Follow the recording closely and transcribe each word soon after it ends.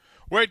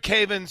We're at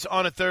Cavens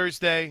on a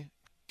Thursday.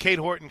 Cade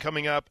Horton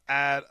coming up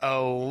at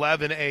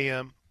 11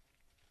 a.m.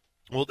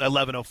 Well,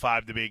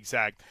 11:05 to be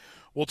exact.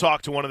 We'll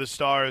talk to one of the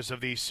stars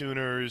of the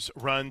Sooners'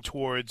 run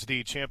towards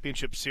the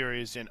championship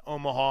series in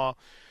Omaha.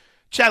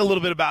 Chat a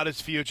little bit about his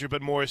future,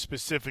 but more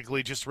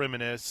specifically, just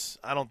reminisce.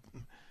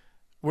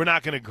 We're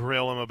not going to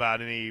grill him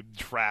about any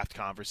draft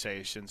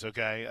conversations,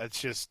 okay?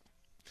 It's just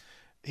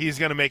he's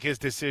going to make his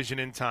decision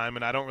in time,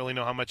 and I don't really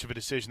know how much of a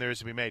decision there is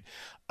to be made.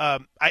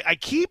 I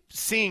keep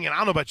seeing, and I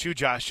don't know about you,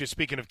 Josh, just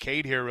speaking of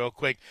Cade here real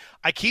quick,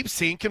 I keep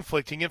seeing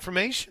conflicting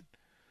information.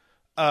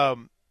 I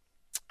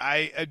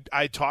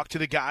talked to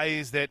the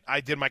guys that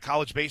I did my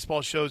college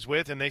baseball shows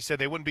with, and they said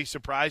they wouldn't be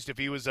surprised if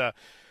he was a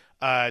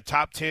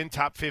top 10,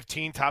 top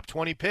 15, top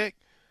 20 pick.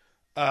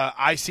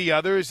 I see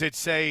others that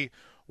say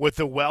with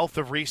the wealth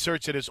of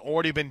research that has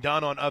already been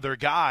done on other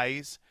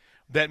guys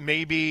that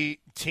maybe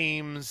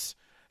teams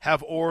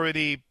have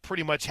already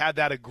pretty much had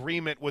that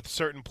agreement with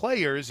certain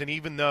players, and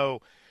even though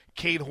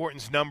Cade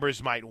Horton's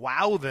numbers might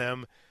wow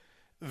them,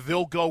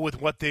 they'll go with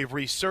what they've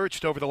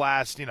researched over the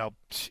last,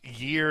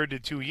 year to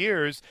 2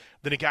 years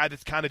than a guy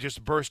that's kind of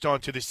just burst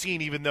onto the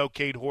scene, even though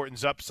Cade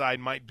Horton's upside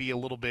might be a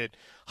little bit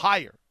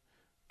higher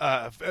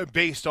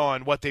based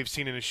on what they've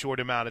seen in a short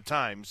amount of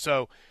time.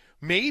 So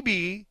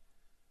maybe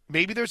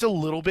there's a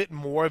little bit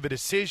more of a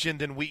decision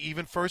than we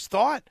even first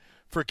thought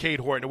for Cade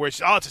Horton, where it's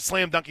a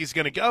slam dunk, he's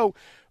going to go.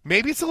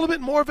 Maybe it's a little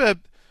bit more of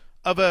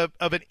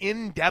an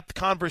in-depth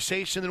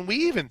conversation than we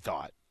even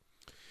thought.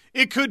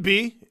 It could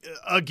be.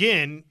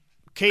 Again,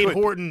 Cade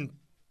Horton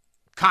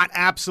caught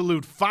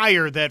absolute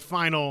fire that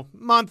final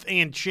month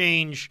and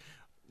change,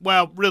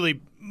 well,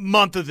 really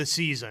month of the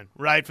season,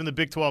 right, from the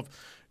Big 12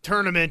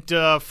 tournament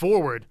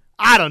forward.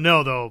 I don't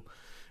know, though.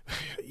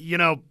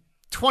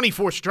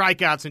 24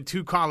 strikeouts in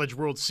 2 College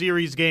World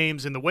Series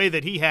games, and the way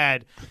that he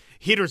had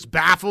hitters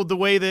baffled the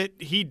way that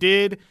he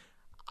did,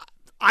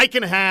 I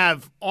can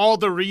have all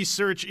the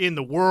research in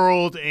the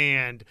world,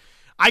 and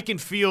I can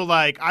feel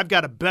like I've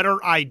got a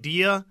better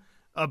idea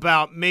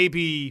about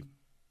maybe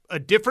a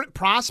different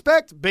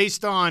prospect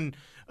based on,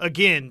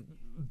 again,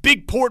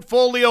 big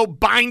portfolio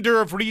binder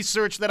of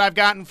research that I've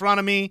got in front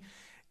of me.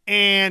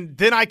 And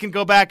then I can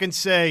go back and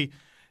say,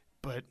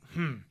 but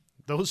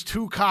those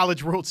 2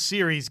 College World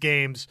Series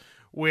games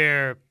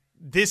where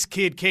this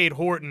kid, Cade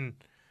Horton,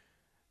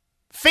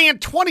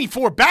 fanned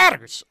 24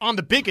 batters on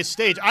the biggest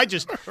stage. I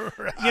just,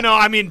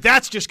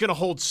 that's just going to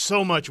hold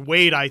so much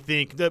weight, I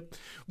think.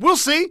 We'll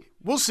see.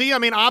 We'll see. I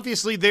mean,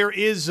 obviously there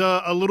is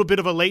a little bit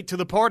of a late to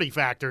the party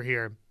factor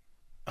here.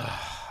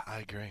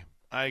 I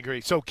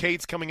agree. So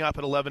Cade's coming up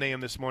at 11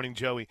 a.m. this morning,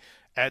 Joey,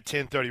 at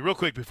 10:30. Real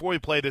quick, before we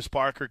play this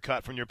Barker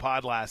cut from your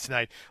pod last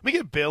night, let me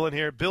get Bill in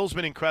here. Bill's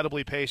been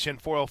incredibly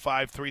patient,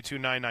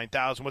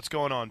 405-329-9000. What's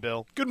going on,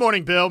 Bill? Good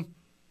morning, Bill.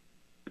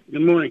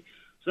 Good morning.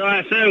 So I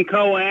assume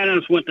Cole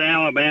Adams went to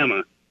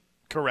Alabama.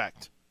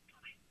 Correct.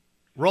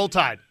 Roll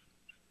Tide.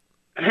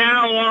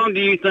 How long do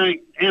you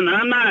think,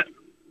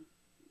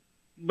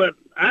 but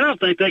I don't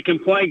think they can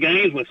play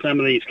games with some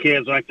of these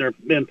kids like they've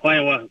been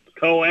playing with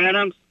Cole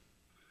Adams.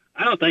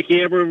 I don't think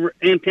he ever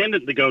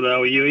intended to go to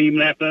OU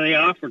even after they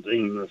offered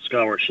him the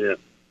scholarship.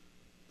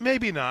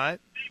 Maybe not.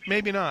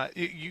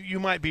 You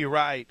might be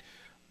right.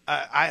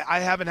 I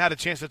haven't had a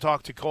chance to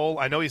talk to Cole.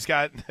 I know he's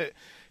got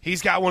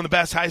one of the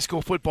best high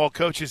school football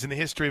coaches in the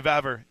history of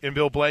ever in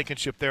Bill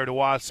Blankenship there at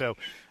Owasso.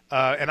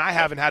 And I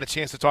haven't had a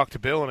chance to talk to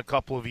Bill in a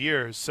couple of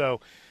years.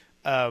 So,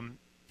 I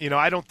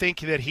don't think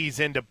that he's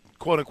into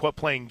quote-unquote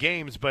playing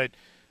games, but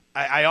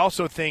I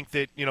also think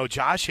that,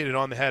 Josh hit it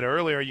on the head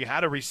earlier. You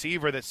had a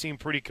receiver that seemed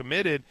pretty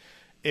committed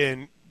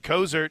in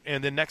Cozart,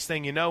 and the next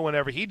thing you know,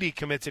 whenever he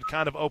decommits, it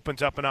kind of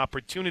opens up an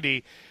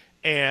opportunity.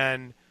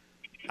 And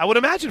I would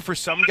imagine for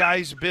some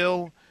guys,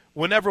 Bill,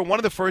 whenever one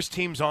of the first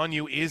teams on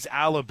you is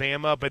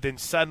Alabama, but then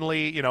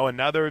suddenly,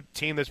 another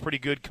team that's pretty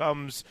good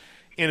comes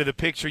into the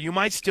picture, you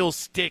might still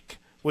stick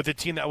with the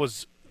team that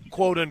was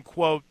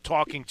quote-unquote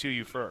talking to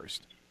you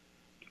first.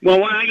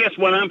 Well, I guess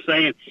what I'm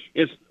saying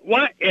is,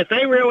 what if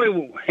they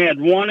really had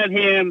wanted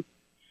him,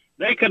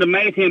 they could have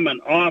made him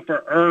an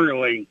offer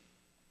early,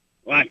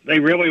 like they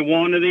really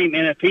wanted him.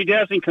 And if he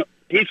doesn't,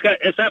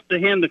 it's up to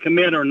him to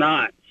commit or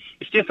not.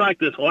 It's just like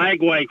this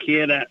Lagway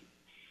kid.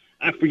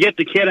 I forget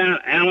the kid out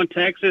of Allen,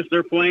 Texas.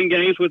 They're playing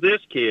games with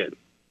this kid,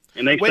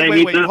 and they say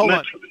he's not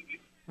much.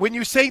 When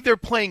you say they're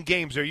playing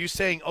games, are you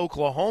saying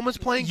Oklahoma's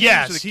playing games?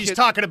 Yes, he's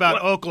talking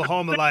about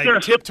Oklahoma,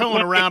 like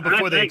tiptoeing around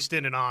before they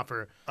extend an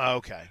offer.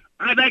 Okay.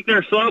 I think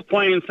they're slow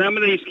playing some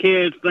of these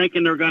kids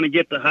thinking they're going to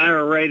get the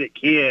higher rated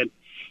kid,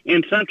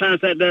 and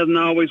sometimes that doesn't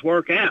always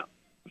work out.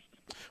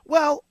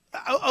 Well,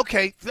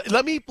 okay,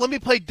 let me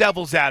play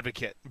devil's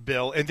advocate,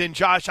 Bill, and then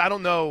Josh, I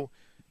don't know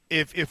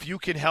if you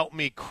can help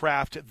me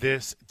craft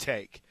this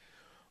take.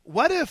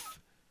 What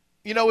if,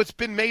 it's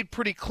been made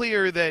pretty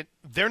clear that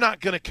they're not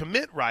going to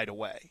commit right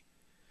away,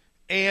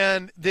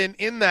 and then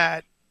in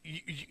that,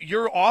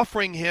 you're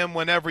offering him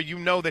whenever you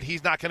know that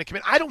he's not going to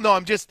commit. I don't know.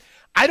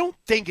 I don't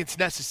think it's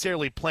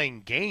necessarily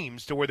playing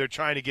games to where they're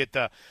trying to get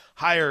the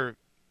higher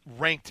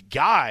ranked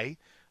guy.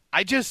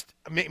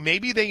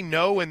 maybe they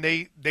know and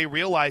they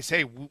realize,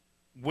 hey,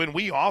 when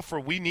we offer,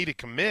 we need to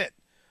commit.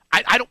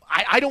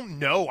 I don't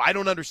know. I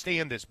don't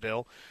understand this,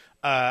 Bill.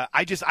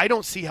 I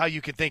don't see how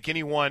you can think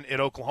anyone at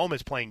Oklahoma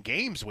is playing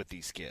games with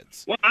these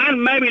kids. Well,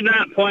 I'm maybe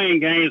not playing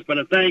games, but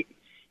I think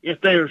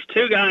if there's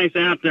two guys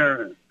out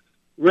there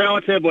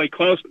relatively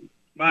close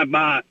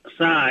by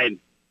side,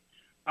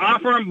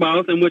 offer them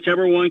both, and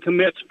whichever one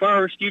commits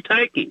first, you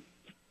take him.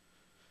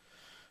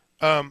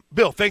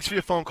 Bill, thanks for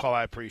your phone call.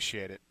 I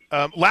appreciate it.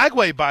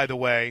 Lagway, by the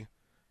way,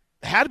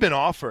 had been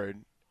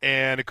offered,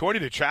 and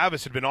according to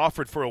Travis, had been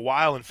offered for a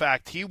while. In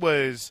fact, he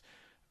was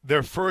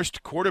their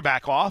first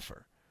quarterback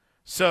offer.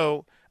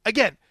 So,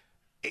 again,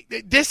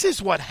 this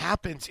is what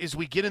happens is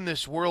we get in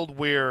this world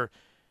where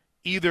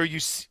either you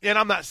 – and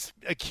I'm not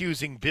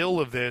accusing Bill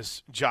of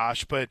this,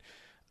 Josh, but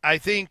I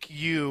think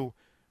you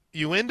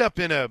end up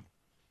in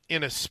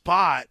a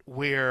spot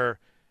where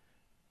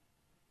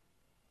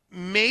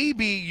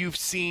maybe you've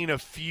seen a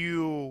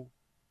few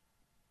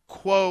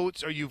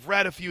quotes or you've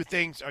read a few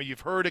things or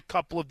you've heard a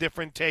couple of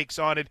different takes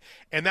on it,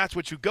 and that's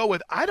what you go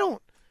with. I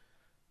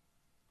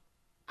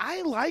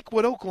like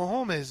what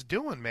Oklahoma is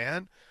doing,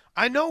 man.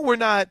 I know we're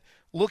not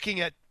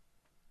looking at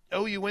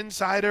OU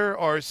Insider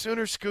or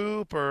Sooner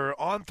Scoop or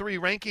On3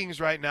 rankings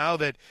right now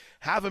that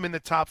have them in the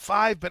top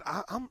 5, but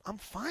I'm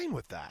fine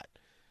with that.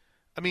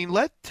 I mean,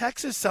 let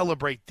Texas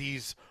celebrate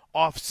these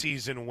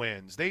off-season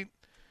wins.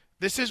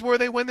 This is where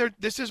they win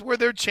this is where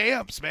they're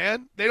champs,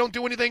 man. They don't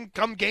do anything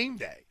come game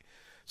day.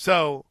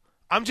 So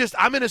I'm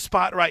in a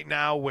spot right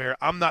now where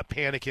I'm not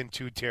panicking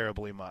too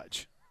terribly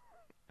much.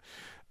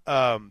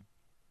 I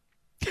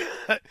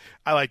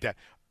like that.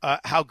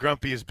 How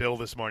grumpy is Bill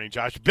this morning,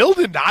 Josh? Bill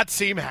did not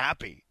seem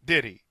happy,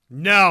 did he?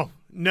 No,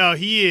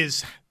 he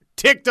is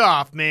ticked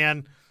off,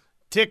 man.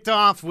 Ticked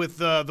off with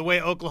the way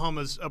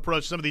Oklahoma's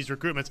approached some of these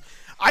recruitments.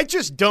 I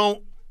just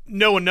don't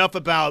know enough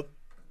about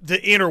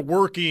the inner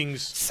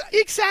workings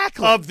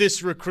exactly of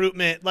this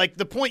recruitment. Like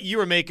the point you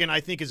were making,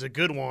 I think, is a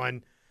good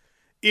one.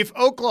 If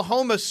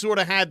Oklahoma sort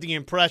of had the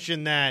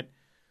impression that,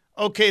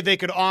 okay, they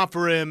could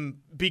offer him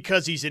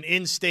because he's an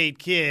in-state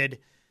kid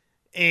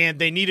and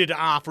they needed to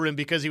offer him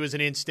because he was an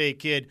in-state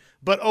kid,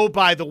 but, oh,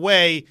 by the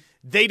way,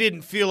 they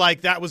didn't feel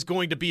like that was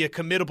going to be a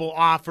committable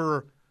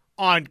offer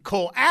on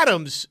Cole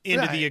Adams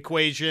into the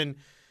equation,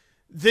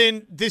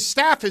 then this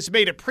staff has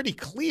made it pretty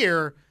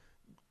clear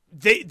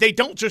they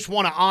don't just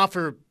want to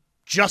offer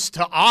just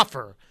to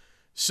offer.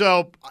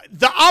 So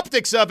the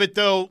optics of it,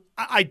 though,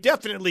 I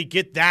definitely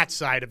get that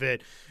side of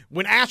it.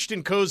 When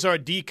Ashton Kozar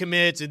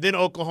decommits and then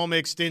Oklahoma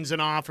extends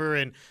an offer,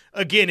 and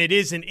again, it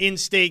is an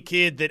in-state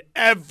kid that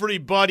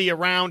everybody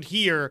around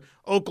here,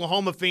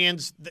 Oklahoma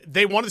fans,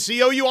 they want to see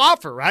OU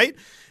offer, right?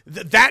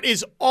 That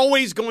is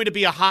always going to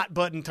be a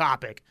hot-button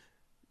topic.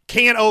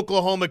 Can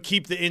Oklahoma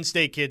keep the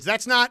in-state kids?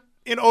 That's not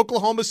an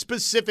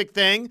Oklahoma-specific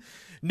thing.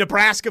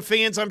 Nebraska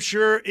fans, I'm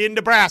sure, in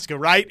Nebraska,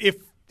 right?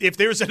 If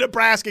there's a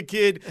Nebraska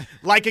kid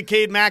like a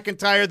Cade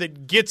McIntyre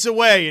that gets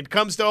away and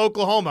comes to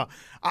Oklahoma,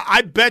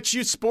 I bet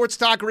you Sports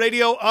Talk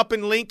Radio up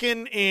in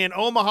Lincoln and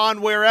Omaha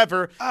and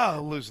wherever. Oh,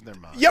 losing their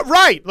mind. Yeah,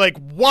 right. Like,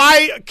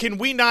 why can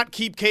we not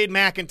keep Cade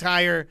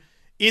McIntyre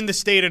in the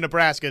state of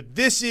Nebraska?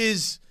 This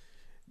is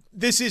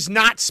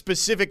not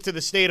specific to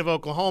the state of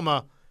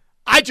Oklahoma.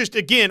 I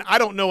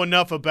don't know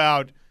enough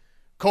about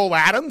Cole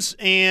Adams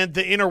and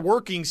the inner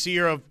workings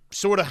here of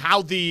sort of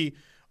how the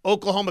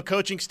Oklahoma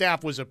coaching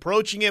staff was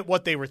approaching it,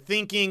 what they were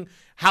thinking,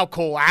 how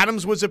Cole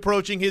Adams was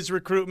approaching his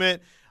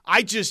recruitment.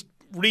 I just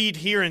read,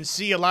 hear, and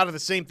see a lot of the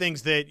same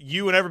things that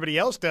you and everybody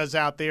else does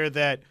out there,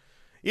 that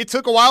it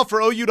took a while for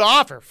OU to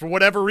offer for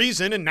whatever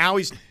reason, and now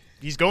he's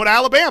going to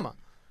Alabama.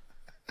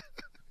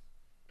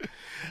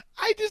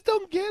 I just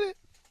don't get it.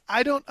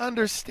 I don't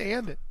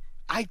understand it.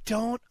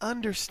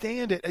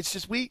 It's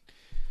just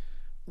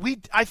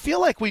I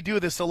feel like we do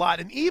this a lot,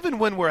 and even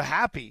when we're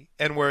happy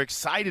and we're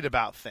excited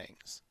about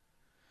things,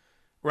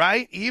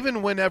 right?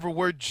 Even whenever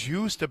we're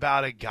juiced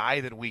about a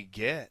guy that we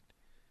get,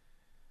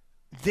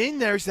 then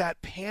there's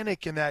that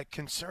panic and that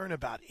concern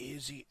about,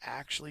 is he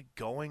actually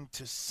going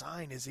to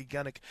sign? Is he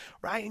going to,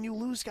 right? And you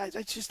lose guys.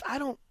 It's just, I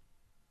don't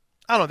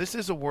know. This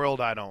is a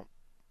world I don't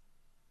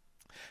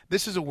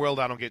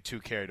get too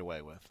carried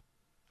away with.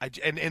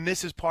 And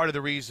this is part of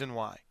the reason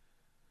why.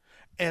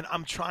 And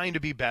I'm trying to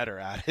be better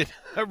at it.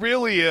 I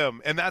really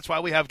am. And that's why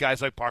we have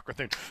guys like Parker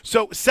Thune.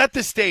 So set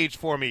the stage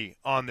for me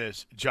on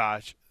this,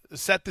 Josh.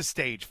 Set the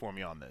stage for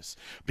me on this,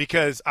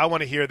 because I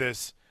want to hear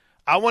this.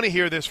 I want to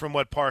hear this from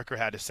what Parker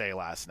had to say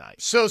last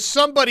night. So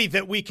somebody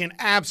that we can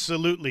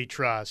absolutely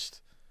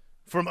trust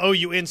from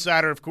OU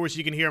Insider. Of course,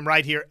 you can hear him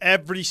right here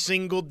every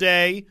single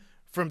day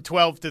from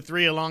 12 to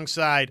 3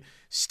 alongside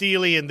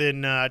Steely and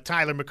then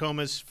Tyler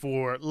McComas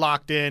for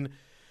Locked In.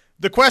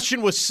 The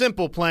question was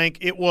simple, Plank.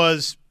 It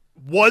was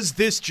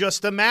this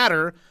just a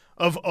matter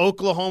of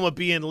Oklahoma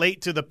being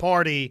late to the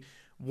party,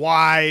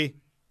 why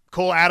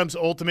Cole Adams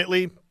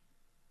ultimately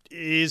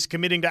is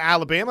committing to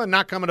Alabama and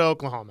not coming to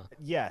Oklahoma?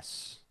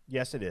 Yes,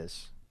 it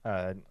is.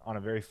 On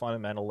a very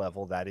fundamental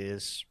level, that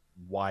is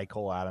why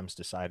Cole Adams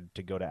decided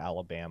to go to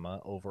Alabama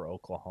over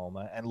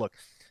Oklahoma. And look,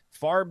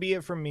 far be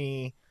it from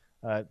me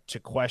to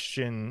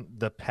question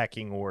the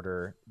pecking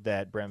order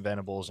that Brent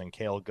Venables and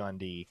Cale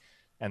Gundy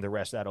and the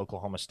rest of that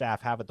Oklahoma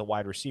staff have at the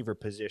wide receiver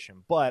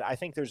position. But I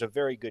think there's a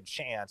very good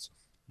chance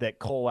that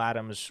Cole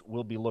Adams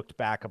will be looked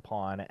back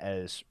upon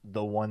as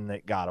the one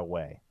that got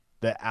away,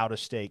 the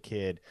out-of-state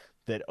kid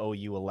that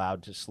OU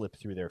allowed to slip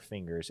through their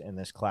fingers in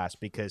this class,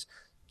 because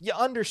you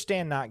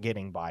understand not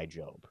getting by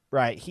Jobe,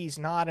 right? He's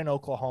not an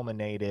Oklahoma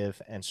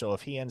native, and so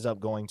if he ends up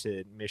going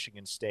to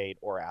Michigan State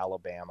or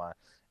Alabama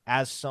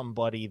as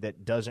somebody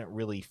that doesn't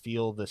really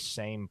feel the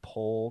same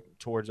pull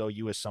towards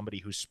OU as somebody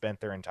who's spent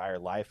their entire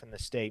life in the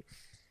state,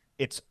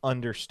 it's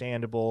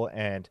understandable.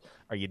 And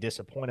are you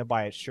disappointed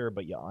by it? Sure,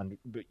 but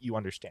you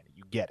understand it.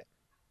 You get it.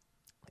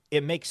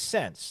 It makes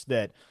sense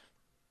that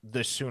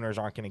the Sooners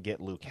aren't going to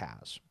get Luke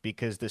Hasz,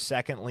 because the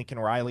second Lincoln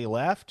Riley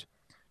left,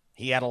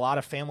 he had a lot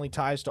of family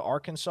ties to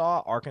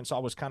Arkansas. Arkansas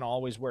was kind of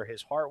always where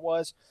his heart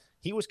was.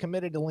 He was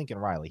committed to Lincoln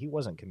Riley. He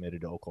wasn't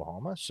committed to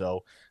Oklahoma.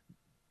 So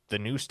the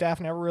new staff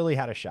never really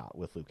had a shot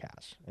with Luke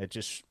Hasz. It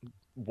just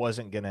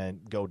wasn't going to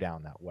go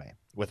down that way.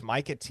 With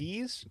Micah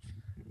Tease,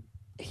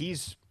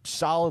 he's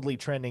solidly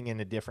trending in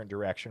a different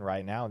direction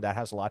right now, and that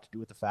has a lot to do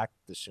with the fact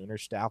that the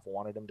Sooners staff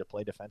wanted him to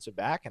play defensive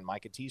back, and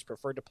Micah Tease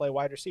preferred to play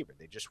wide receiver.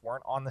 They just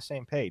weren't on the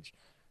same page,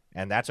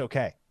 and that's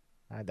okay.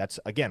 That's,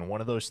 again,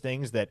 one of those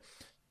things that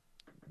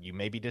you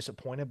may be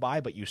disappointed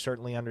by, but you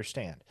certainly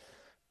understand.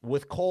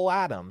 With Cole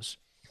Adams,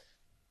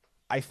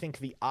 I think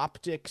the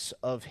optics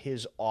of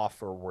his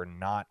offer were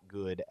not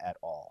good at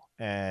all.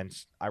 And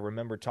I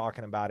remember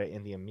talking about it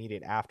in the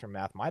immediate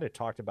aftermath. Might have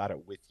talked about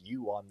it with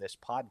you on this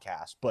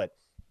podcast, but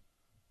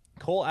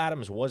Cole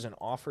Adams wasn't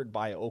offered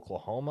by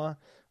Oklahoma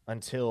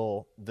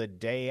until the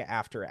day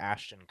after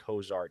Ashton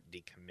Cozart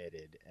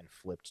decommitted and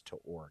flipped to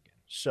Oregon.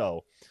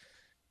 So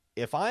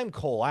if I'm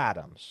Cole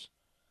Adams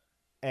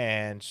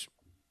and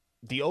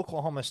the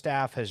Oklahoma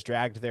staff has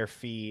dragged their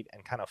feet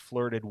and kind of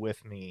flirted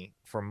with me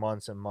for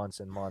months and months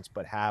and months,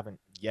 but haven't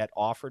yet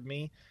offered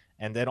me,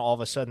 and then all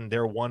of a sudden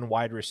their one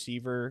wide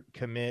receiver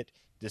commit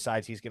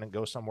decides he's going to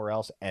go somewhere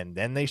else, and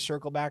then they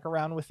circle back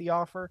around with the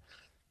offer,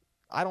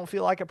 I don't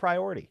feel like a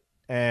priority.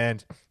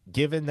 And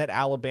given that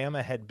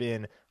Alabama had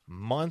been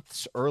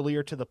months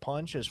earlier to the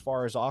punch as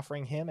far as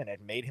offering him and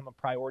had made him a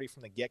priority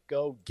from the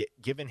get-go,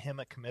 given him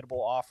a committable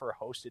offer,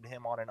 hosted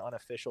him on an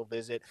unofficial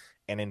visit,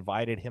 and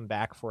invited him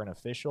back for an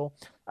official,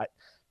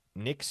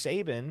 Nick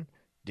Saban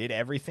did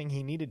everything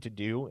he needed to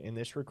do in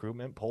this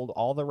recruitment, pulled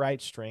all the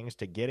right strings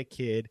to get a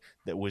kid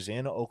that was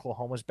in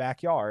Oklahoma's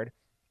backyard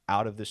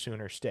out of the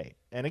Sooner State.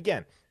 And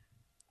again,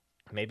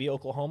 maybe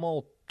Oklahoma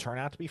will turn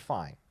out to be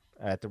fine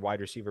at the wide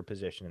receiver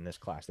position in this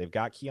class. They've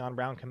got Keon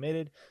Brown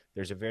committed.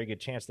 There's a very good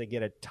chance they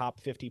get a top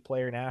 50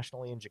 player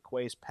nationally in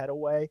Jaquays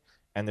Petaway,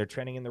 and they're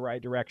trending in the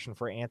right direction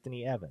for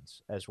Anthony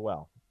Evans as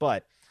well.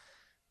 But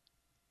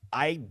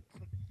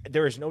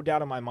there is no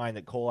doubt in my mind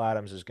that Cole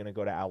Adams is going to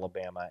go to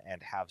Alabama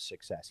and have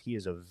success. He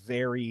is a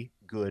very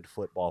good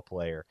football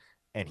player,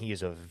 and he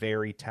is a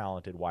very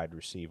talented wide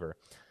receiver.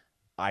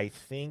 I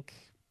think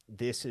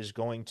this is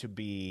going to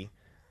be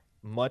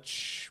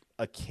much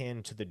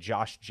akin to the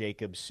Josh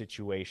Jacobs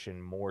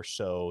situation more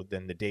so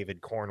than the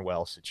David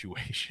Cornwell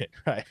situation,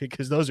 right?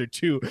 Because those are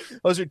two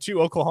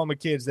Oklahoma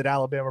kids that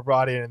Alabama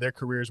brought in, and their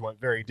careers went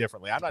very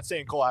differently. I'm not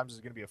saying Cole Adams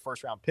is going to be a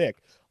first-round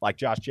pick like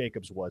Josh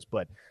Jacobs was,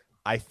 but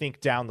I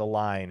think down the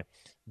line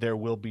there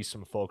will be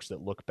some folks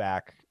that look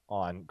back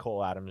on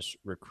Cole Adams'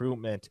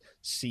 recruitment,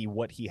 see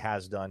what he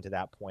has done to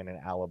that point in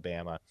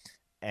Alabama,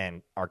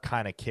 and are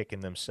kind of kicking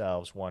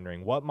themselves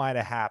wondering what might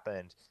have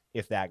happened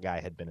if that guy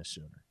had been a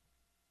Sooner.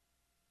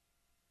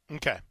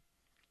 Okay.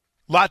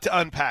 A lot to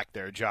unpack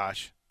there,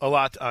 Josh. A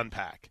lot to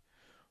unpack.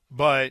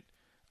 But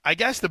I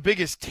guess the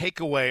biggest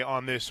takeaway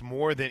on this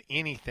more than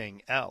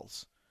anything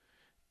else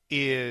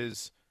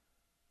is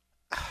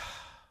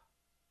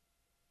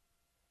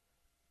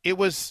it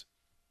was,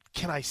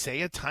 can I say,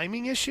 a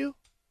timing issue?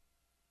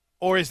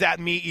 Or is that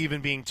me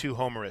even being too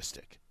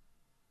homeristic?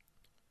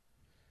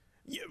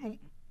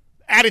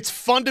 At its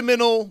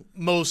fundamental,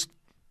 most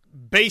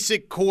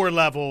basic core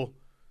level,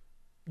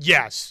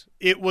 yes,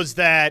 it was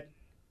that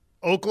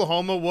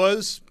Oklahoma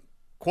was,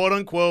 quote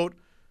unquote,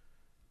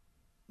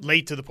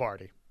 late to the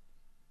party.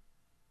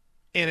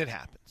 And it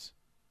happens.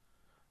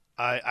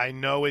 I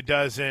know it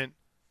doesn't.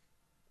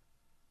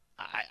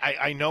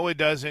 I know it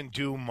doesn't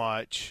do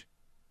much,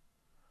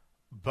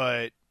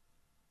 but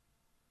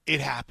it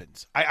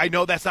happens. I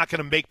know that's not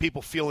going to make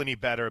people feel any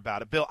better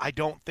about it. Bill, I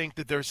don't think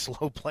that they're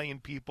slow playing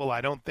people.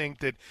 I don't think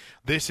that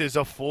this is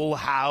a full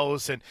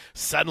house and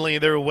suddenly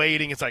they're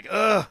waiting. It's like,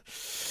 I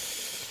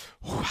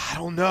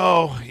don't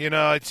know.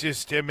 It's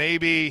just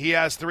maybe he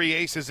has three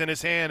aces in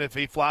his hand. If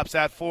he flops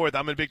that fourth,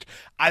 I'm in big.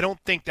 I don't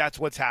think that's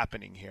what's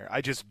happening here.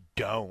 I just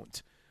don't.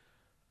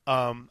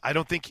 I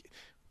don't think.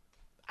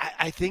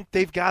 I think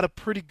they've got a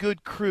pretty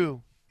good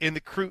crew in the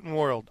Cruton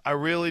world. I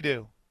really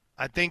do.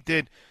 I think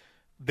that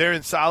they're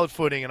in solid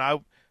footing, and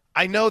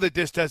I know that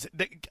this does.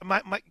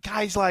 My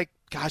guys, like,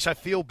 gosh, I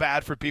feel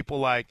bad for people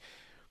like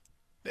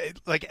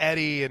like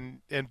Eddie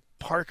and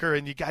Parker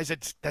and you guys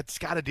that's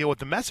got to deal with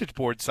the message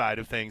board side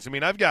of things. I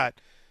mean, I've got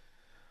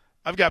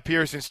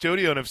Pierce in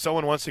studio, and if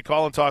someone wants to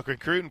call and talk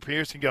recruiting,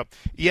 Pierce can go,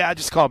 yeah,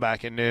 just call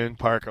back at noon.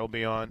 Parker will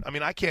be on. I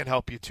mean, I can't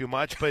help you too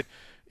much, but,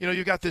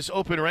 you got this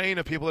open reign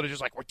of people that are just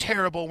like, we're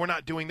terrible, we're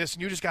not doing this,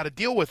 and you just got to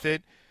deal with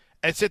it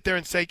and sit there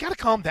and say, you got to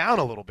calm down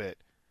a little bit.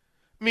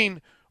 I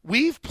mean,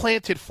 we've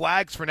planted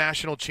flags for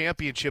national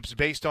championships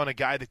based on a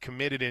guy that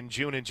committed in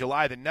June and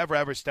July that never,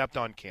 ever stepped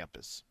on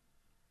campus.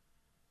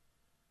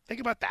 Think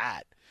about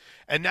that.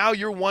 And now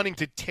you're wanting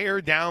to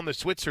tear down the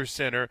Switzer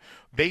Center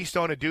based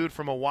on a dude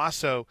from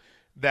Owasso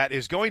that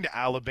is going to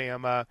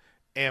Alabama,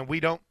 and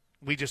we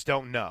just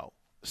don't know.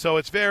 So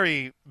it's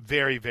very,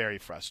 very, very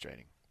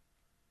frustrating.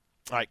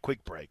 All right,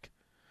 quick break.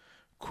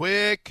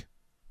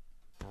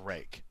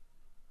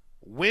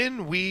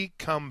 When we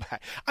come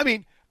back, I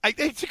mean,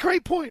 it's a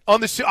great point.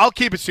 I'll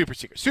keep it super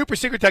secret. Super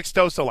secret text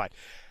Toso line.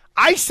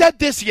 I said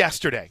this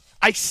yesterday.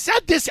 I'm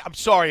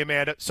sorry,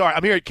 Amanda. Sorry,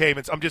 I'm here at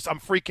Cavens. I'm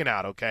freaking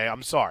out, okay?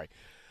 I'm sorry.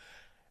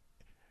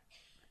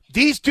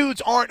 These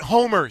dudes aren't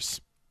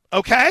homers,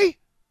 okay?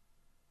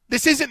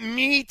 This isn't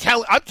me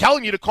I'm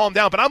telling you to calm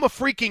down, but I'm a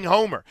freaking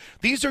homer.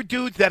 These are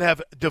dudes that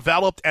have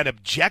developed an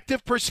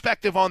objective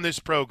perspective on this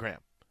program.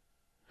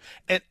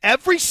 And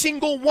every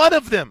single one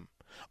of them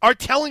are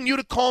telling you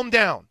to calm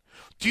down.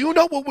 Do you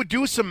know what would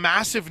do some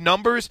massive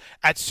numbers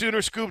at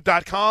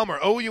Soonerscoop.com or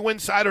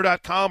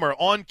OUinsider.com or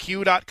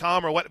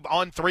OnQ.com or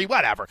On3,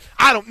 whatever?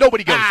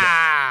 Nobody goes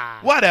there.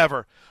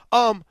 Whatever.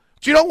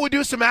 Do you know what would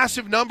do some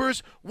massive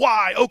numbers?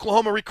 Why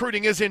Oklahoma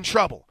recruiting is in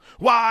trouble.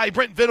 Why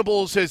Brent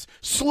Venables has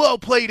slow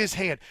played his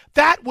hand.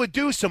 That would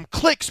do some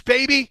clicks,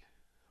 baby.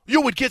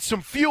 You would get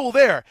some fuel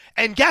there.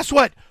 And guess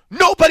what?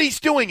 Nobody's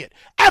doing it.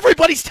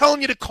 Everybody's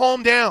telling you to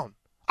calm down.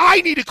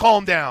 I need to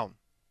calm down.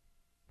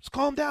 Just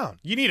calm down.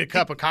 You need a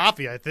cup of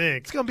coffee, I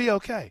think. It's going to be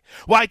okay.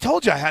 Well, I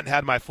told you I hadn't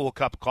had my full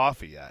cup of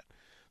coffee yet.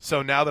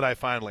 So now that I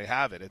finally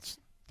have it,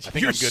 I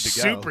think I'm good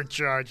to go.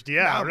 Supercharged,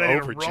 yeah. I'm ready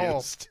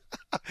overjuiced. To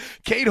roll.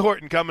 Kate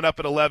Horton coming up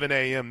at 11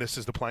 a.m. This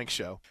is the Plank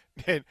Show.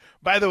 And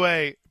by the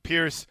way,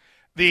 Pierce,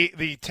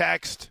 the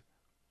text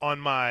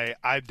on my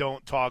I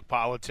don't talk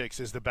politics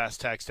is the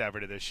best text ever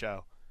to this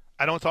show.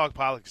 I don't talk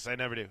politics. I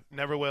never do.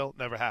 Never will.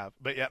 Never have.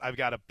 But yet I've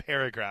got a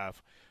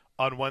paragraph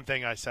on one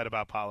thing I said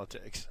about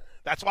politics.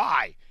 That's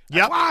why.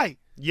 That's why.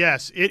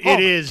 Yes, it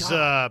is.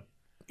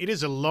 It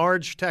is a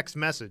large text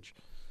message.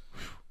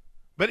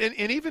 But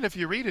and even if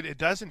you read it, it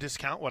doesn't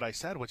discount what I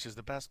said, which is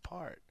the best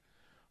part.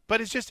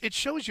 But it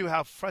shows you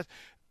how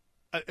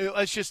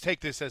let's just take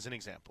this as an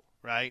example,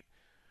 right?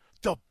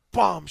 The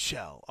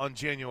bombshell on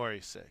January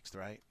 6th,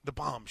 right? The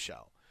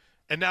bombshell.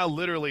 And now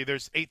literally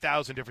there's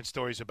 8,000 different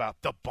stories about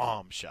the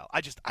bombshell.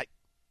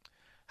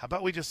 How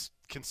about we just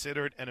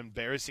consider it an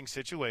embarrassing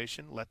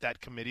situation, let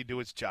that committee do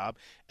its job,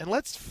 and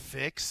let's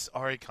fix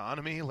our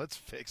economy. Let's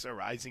fix our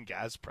rising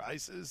gas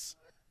prices.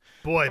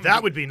 Boy,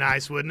 that would be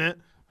nice, wouldn't it?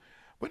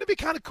 Wouldn't it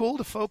be kind of cool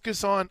to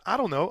focus on, I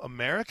don't know,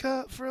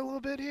 America for a little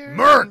bit here?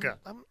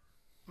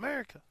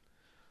 America.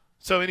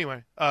 So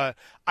anyway,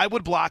 I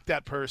would block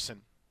that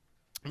person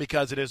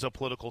because it is a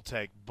political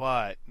take,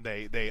 but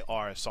they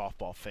are a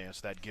softball fan,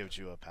 so that gives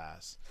you a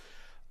pass.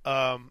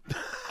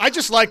 I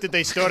just like that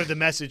they started the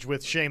message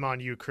with "Shame on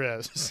you,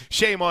 Chris."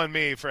 Shame on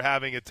me for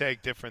having a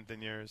take different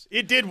than yours.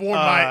 It did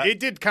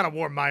kind of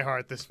warm my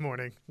heart this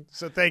morning.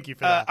 So thank you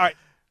for that. All right.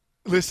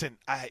 Listen,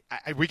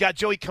 we got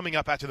Joey coming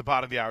up after the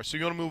bottom of the hour. So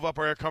you want to move up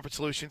our Air Comfort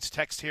Solutions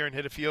text here and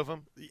hit a few of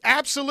them?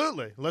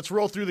 Absolutely. Let's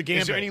roll through the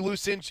gambit. Is there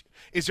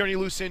any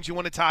loose ends you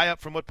want to tie up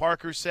from what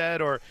Parker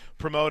said or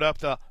promote up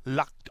the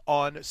Locked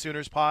On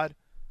Sooners pod?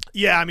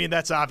 Yeah, I mean,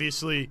 that's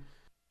obviously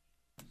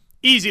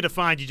easy to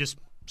find. You just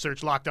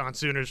search Locked On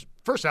Sooners.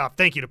 First off,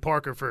 thank you to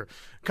Parker for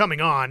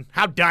coming on.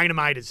 How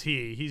dynamite is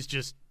he? He's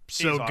just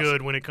so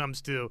good when it comes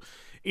to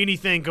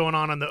anything going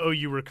on the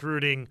OU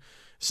recruiting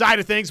side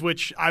of things,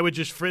 which I would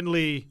just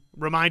friendly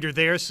reminder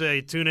there, say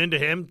tune into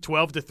him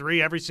 12 to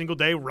 3 every single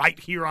day right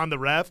here on the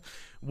Ref,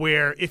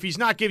 where if he's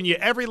not giving you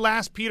every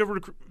last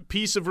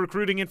piece of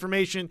recruiting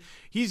information,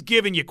 he's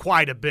giving you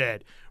quite a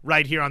bit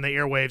right here on the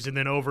airwaves and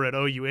then over at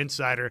OU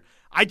Insider.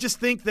 I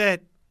just think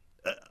that,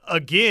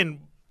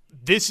 again,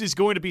 this is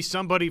going to be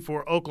somebody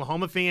for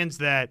Oklahoma fans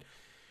that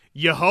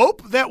you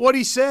hope that what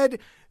he said,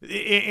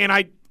 and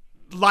I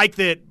like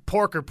that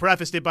Parker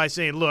prefaced it by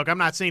saying, look, I'm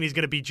not saying he's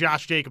going to be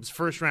Josh Jacobs'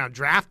 first-round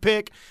draft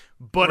pick,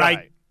 but right.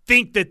 I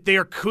think that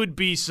there could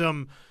be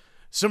some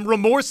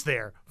remorse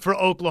there for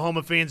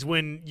Oklahoma fans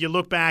when you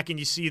look back and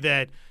you see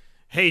that,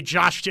 hey,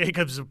 Josh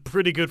Jacobs is a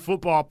pretty good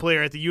football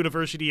player at the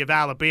University of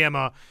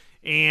Alabama,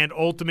 and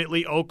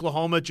ultimately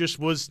Oklahoma just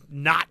was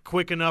not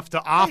quick enough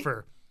to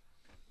offer.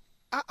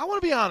 Hey, I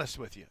want to be honest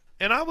with you,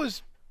 and I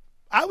was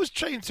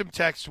trading some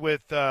texts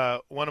with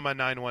one of my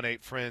 918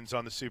 friends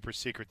on the super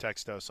secret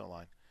Textoso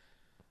line.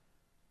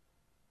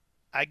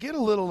 I get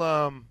a little,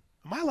 am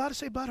I allowed to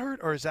say butthurt,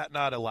 or is that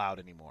not allowed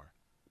anymore?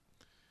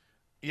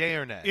 Yay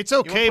or nay? It's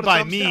okay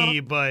by me,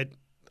 but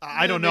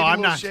I don't know.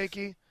 I'm not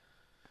shaky.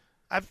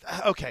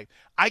 Okay,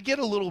 I get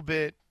a little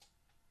bit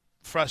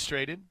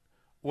frustrated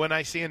when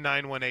I see a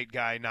 918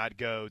 guy not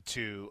go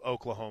to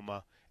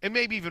Oklahoma, and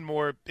maybe even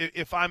more,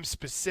 if I'm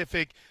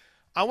specific,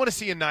 I want to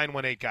see a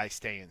 918 guy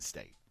stay in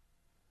state.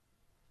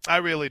 I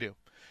really do.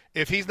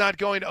 If he's not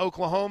going to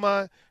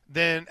Oklahoma,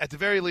 then at the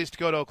very least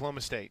go to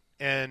Oklahoma State.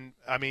 And,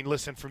 I mean,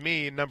 listen, for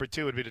me, number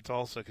 2 would be to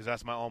Tulsa because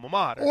that's my alma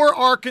mater. Or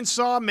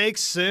Arkansas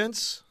makes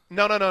sense.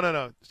 No.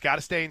 It's got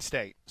to stay in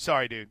state.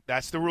 Sorry, dude.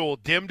 That's the rule.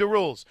 Dim to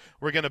rules.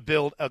 We're going to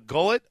build a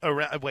gullet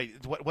around –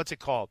 wait, what's it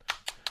called?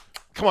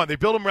 Come on, they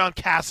build them around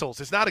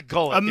castles. It's not a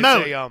gullet. A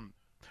moat. It's a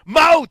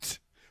moat.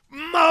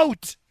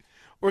 Moat.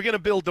 We're going to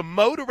build a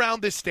moat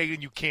around this state,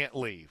 and you can't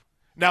leave.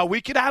 Now,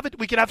 we could have it.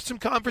 We could have some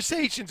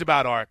conversations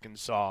about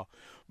Arkansas,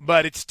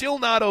 but it's still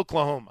not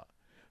Oklahoma.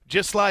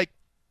 Just like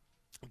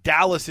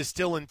Dallas is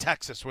still in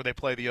Texas where they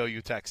play the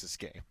OU Texas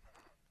game.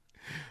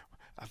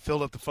 I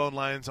filled up the phone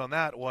lines on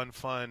that one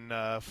fun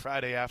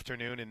Friday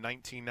afternoon in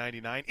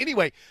 1999.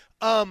 Anyway,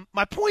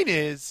 my point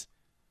is,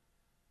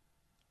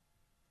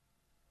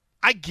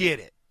 I get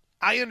it.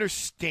 I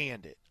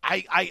understand it.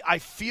 I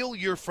feel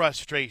your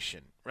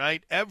frustration,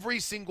 right? Every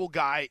single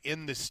guy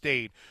in the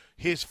state,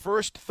 his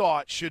first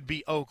thought should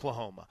be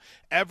Oklahoma.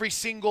 Every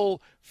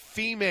single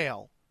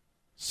female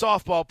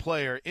softball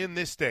player in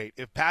this state,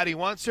 if Patty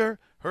wants her,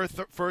 her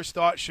first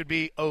thought should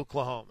be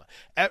Oklahoma.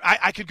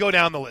 I could go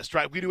down the list,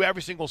 right? We do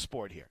every single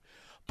sport here.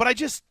 But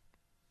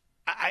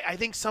I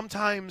think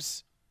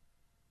sometimes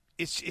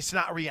it's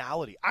not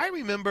reality. I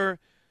remember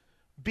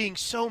being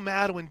so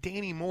mad when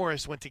Danny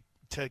Morris went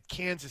to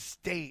Kansas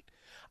State.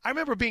 I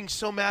remember being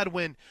so mad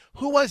when,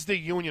 who was the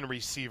Union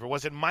receiver?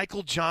 Was it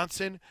Michael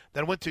Johnson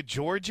that went to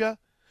Georgia?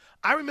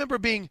 I remember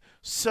being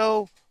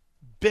so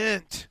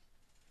bent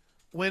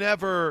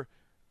whenever,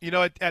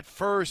 at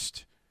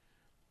first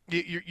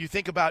you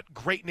think about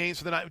great names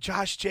for the night.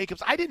 Josh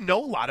Jacobs. I didn't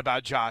know a lot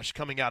about Josh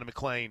coming out of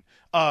McLean.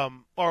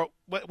 Or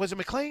was it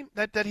McLean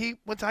that he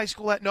went to high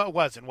school at? No, it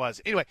wasn't.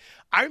 Anyway,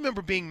 I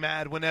remember being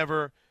mad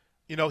whenever,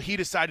 he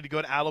decided to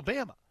go to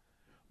Alabama.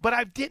 But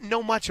I didn't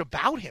know much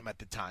about him at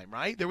the time,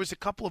 right? There was a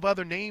couple of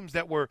other names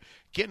that were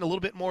getting a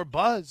little bit more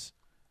buzz.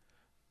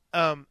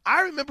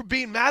 I remember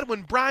being mad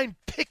when Brian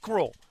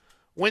Pickrell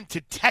went to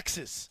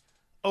Texas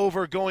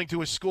over going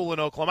to a school in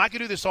Oklahoma. I could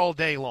do this all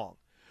day long.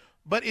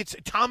 But it's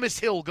Thomas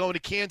Hill going to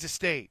Kansas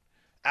State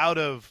out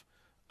of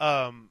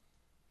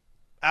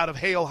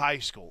Hale High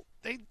School.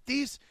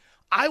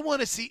 I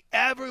want to see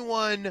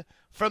everyone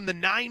from the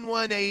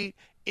 918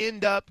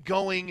 end up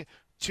going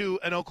to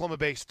an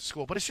Oklahoma-based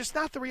school. But it's just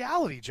not the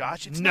reality,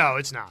 Josh. It's not.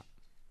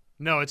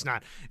 No, it's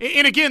not.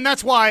 And again,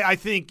 that's why I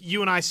think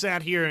you and I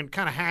sat here and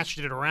kind of hashed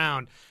it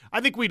around.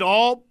 I think we'd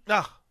all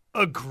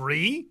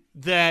agree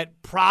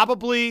that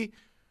probably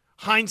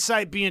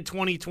hindsight being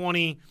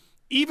 2020,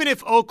 even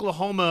if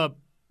Oklahoma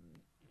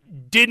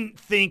didn't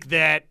think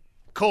that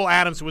Cole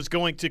Adams was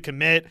going to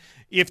commit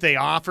if they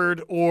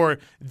offered, or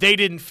they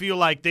didn't feel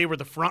like they were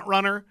the front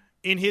runner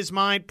in his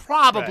mind,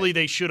 probably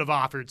They should have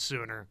offered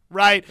sooner,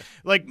 right?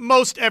 Like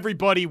most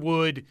everybody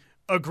would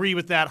agree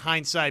with that,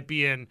 hindsight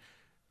being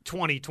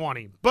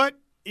 2020. But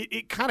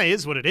it kind of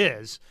is what it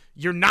is.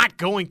 You're not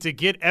going to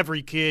get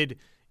every kid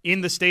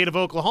in the state of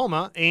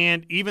Oklahoma,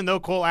 and even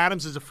though Cole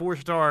Adams is a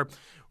 4-star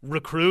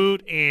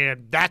recruit,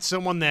 and that's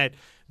someone that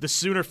the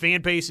Sooner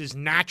fan base is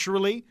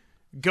naturally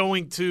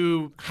going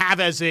to have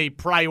as a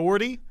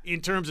priority in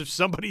terms of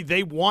somebody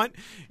they want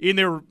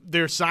in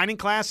their signing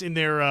class, in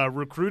their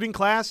recruiting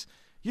class,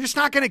 you're just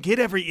not going to get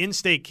every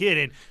in-state kid.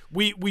 And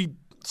we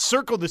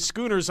circle the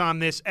Schooners on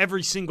this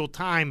every single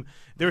time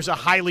there's a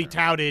highly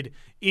touted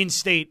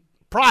in-state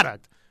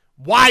product.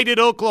 Why did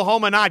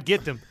Oklahoma not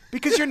get them?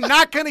 Because you're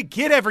not going to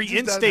get every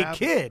in-state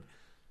kid.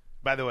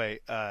 By the way,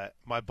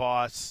 my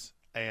boss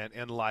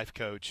and life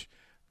coach,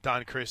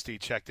 Don Christie,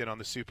 checked in on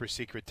the super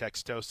secret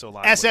Textoso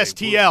line.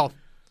 SSTL.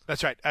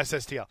 That's right,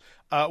 SSTL.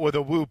 With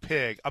a woo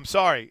pig. I'm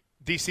sorry,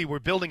 DC, we're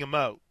building a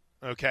moat,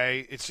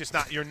 okay? It's just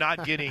not – you're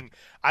not getting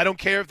 – I don't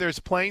care if there's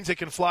planes that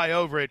can fly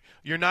over it.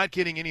 You're not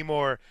getting any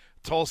more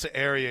Tulsa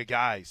area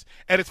guys.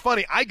 And it's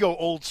funny, I go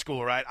old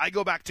school, right? I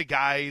go back to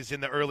guys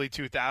in the early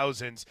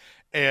 2000s,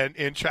 and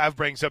Trav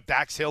brings up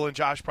Dax Hill and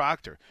Josh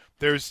Proctor.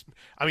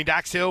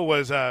 Dax Hill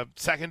was a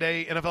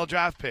second-day NFL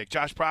draft pick.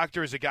 Josh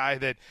Proctor is a guy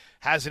that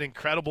has an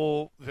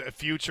incredible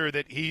future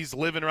that he's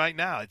living right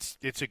now.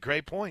 It's a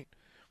great point.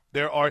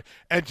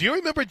 And do you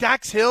remember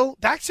Dax Hill?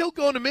 Dax Hill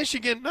going to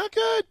Michigan, not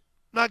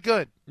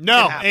good.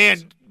 No,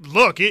 and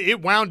look,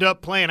 it wound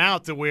up playing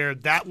out to where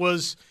that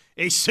was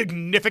a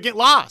significant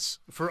loss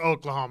for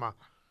Oklahoma.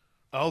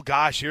 Oh,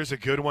 gosh, here's a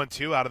good one,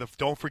 too,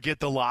 don't forget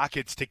the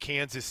Lockets to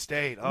Kansas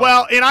State. Oh.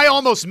 Well, and I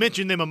almost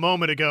mentioned them a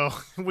moment ago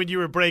when you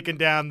were breaking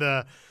down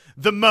the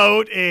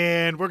moat,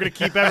 and we're going to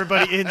keep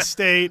everybody in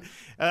state.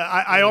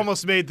 I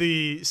almost made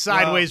the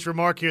sideways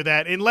remark here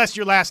that unless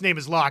your last name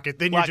is Lockett,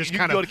 then you're just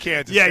kind of – go to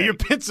Kansas State. You're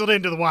penciled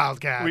into the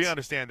Wildcats. We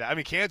understand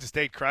that. Kansas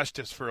State crushed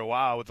us for a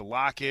while with the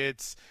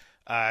Lockets.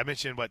 I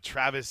mentioned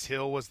Travis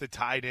Hill was the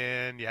tight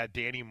end. You had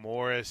Danny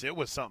Morris. It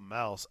was something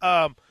else.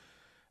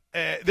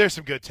 There's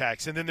some good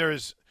text. And then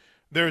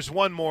there's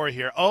one more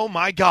here. Oh,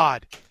 my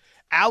God.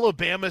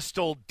 Alabama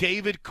stole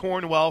David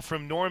Cornwell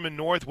from Norman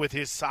North with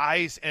his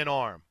size and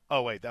arm.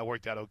 Oh, wait, that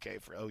worked out okay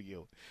for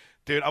OU.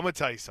 Dude, I'm going to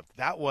tell you something.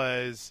 That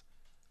was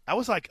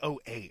like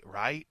 08,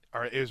 right?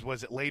 Or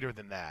was it later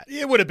than that?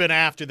 It would have been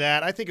after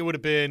that. I think it would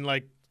have been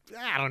like,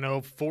 I don't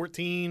know,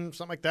 14,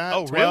 something like that.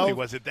 Oh, 12. really?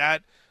 Was it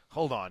that?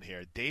 Hold on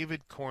here.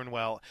 David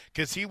Cornwell,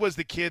 because he was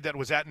the kid that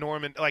was at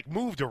Norman, like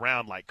moved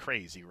around like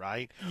crazy,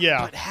 right?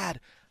 Yeah. But had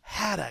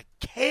a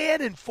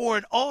cannon for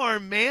an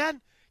arm,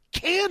 man.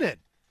 Cannon.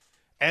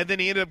 And then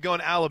he ended up going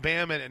to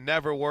Alabama, and it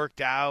never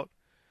worked out.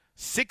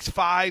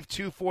 6'5",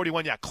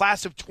 241. Yeah,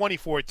 class of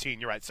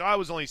 2014. You're right. So I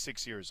was only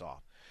 6 years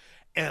off.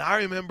 And I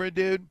remember,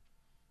 dude,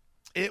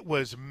 it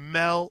was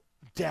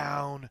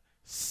Meltdown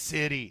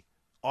City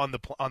on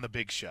the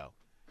big show.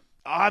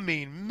 I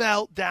mean,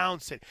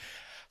 Meltdown City.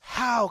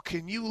 How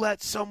can you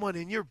let someone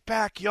in your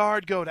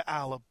backyard go to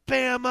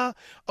Alabama?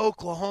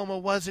 Oklahoma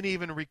wasn't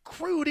even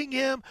recruiting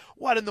him.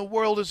 What in the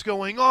world is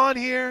going on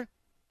here?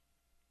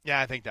 Yeah,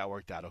 I think that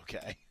worked out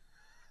okay.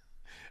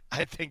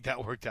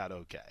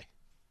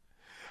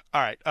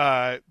 All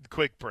right,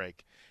 quick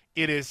break.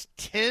 It is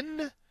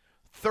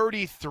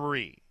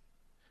 10:33.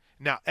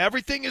 Now,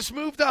 everything has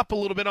moved up a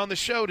little bit on the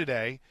show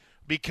today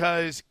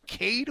because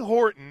Cade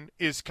Horton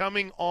is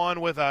coming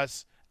on with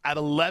us at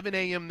 11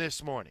 a.m.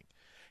 this morning.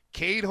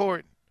 Cade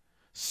Horton,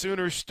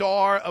 Sooner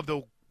star of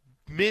the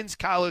Men's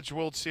College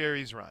World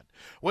Series run.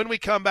 When we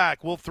come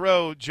back, we'll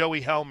throw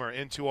Joey Helmer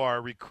into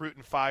our Recruit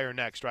and Fire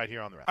next right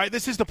here on The Ref. All right,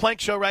 this is the Plank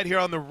Show right here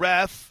on The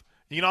Ref.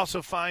 You can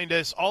also find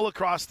us all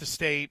across the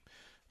state,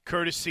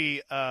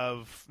 courtesy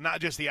of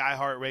not just the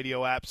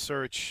iHeartRadio app.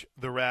 Search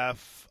The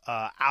Ref.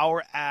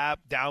 Our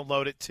app,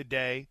 download it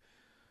today.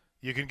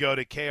 You can go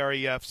to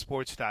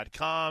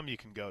krefsports.com. You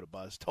can go to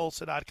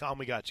buzztulsa.com.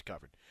 We got you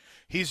covered.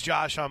 He's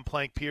Josh. I'm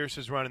Plank. Pierce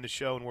is running the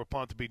show, and we're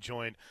pumped to be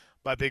joined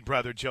by big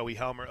brother Joey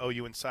Helmer,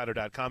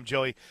 OUinsider.com.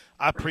 Joey,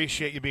 I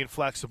appreciate you being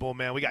flexible,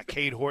 man. We got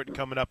Cade Horton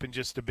coming up in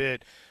just a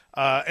bit.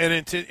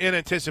 And in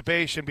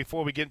anticipation,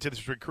 before we get into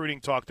this recruiting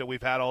talk that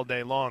we've had all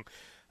day long,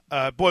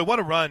 boy, what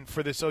a run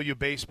for this OU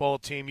baseball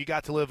team. You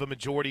got to live a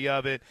majority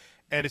of it.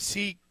 And to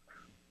see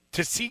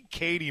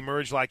Cade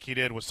emerge like he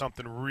did was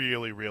something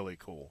really, really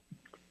cool.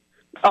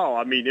 Oh,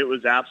 I mean, it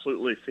was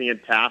absolutely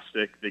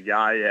fantastic. The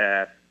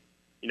guy,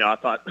 I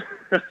thought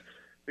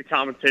the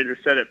commentator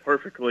said it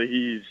perfectly.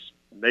 He's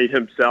made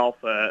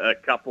himself a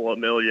couple of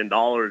 $1 million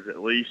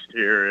at least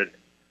here,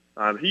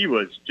 and he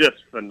was just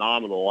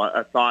phenomenal.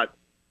 I thought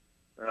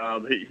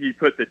he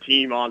put the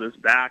team on his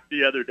back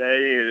the other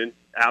day and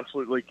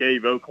absolutely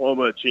gave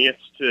Oklahoma a chance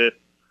to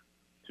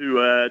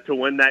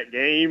win that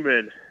game.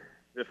 And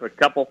if a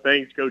couple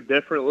things go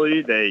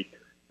differently, they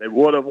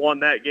would have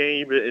won that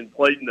game and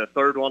played in the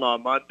third one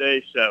on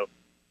Monday. So,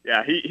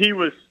 yeah, he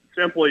was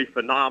simply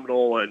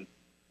phenomenal, and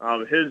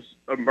his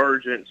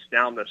emergence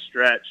down the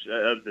stretch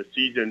of the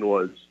season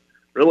was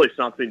really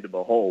something to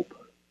behold.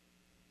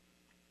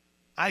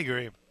 I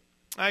agree.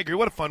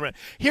 What a fun run.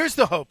 Here's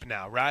the hope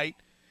now, right?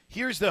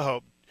 Here's the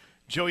hope.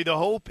 Joey, the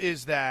hope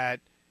is that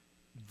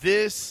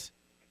this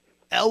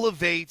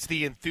elevates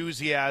the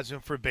enthusiasm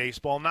for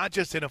baseball, not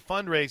just in a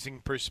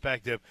fundraising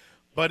perspective,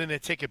 but in a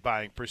ticket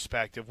buying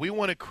perspective. We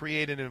want to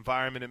create an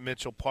environment at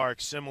Mitchell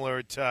Park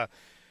similar to,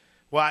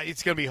 well,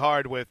 it's going to be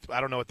hard with, I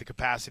don't know what the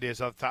capacity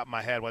is off the top of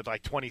my head, with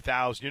like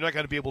 20,000. You're not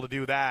going to be able to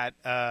do that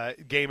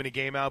game in and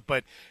game out,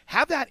 but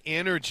have that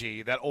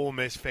energy that Ole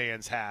Miss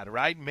fans had,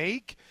 right?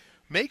 Make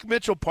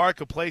Mitchell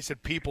Park a place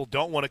that people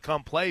don't want to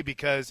come play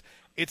because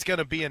it's going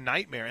to be a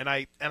nightmare. And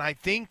I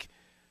think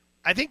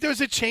there's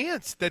a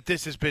chance that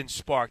this has been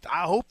sparked.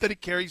 I hope that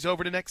it carries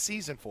over to next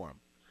season for him.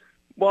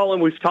 Well,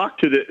 and we've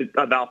talked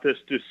about this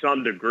to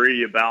some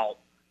degree about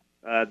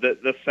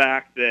the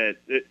fact that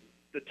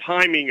the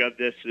timing of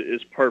this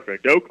is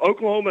perfect.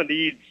 Oklahoma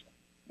needs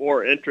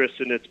more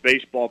interest in its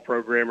baseball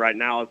program right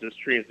now as it's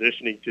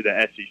transitioning to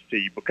the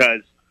SEC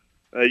because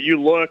you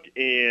look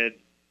and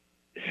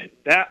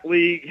that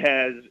league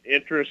has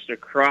interest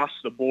across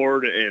the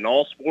board in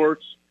all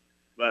sports.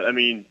 But, I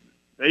mean,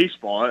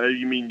 baseball,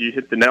 you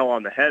hit the nail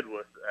on the head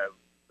with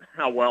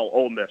how well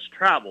Ole Miss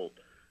traveled,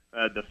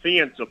 the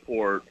fan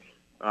support.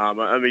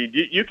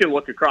 You can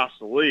look across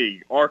the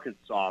league,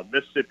 Arkansas,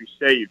 Mississippi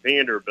State,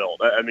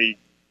 Vanderbilt.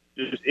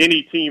 Just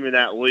any team in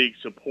that league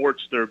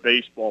supports their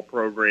baseball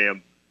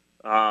program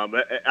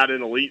at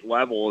an elite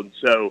level. And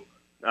so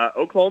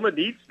Oklahoma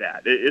needs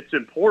that. It's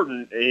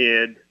important,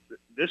 and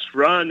this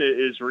run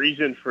is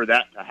reason for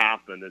that to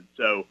happen. And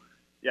so,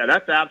 yeah,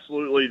 that's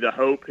absolutely the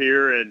hope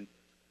here. And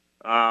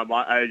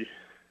I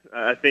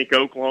think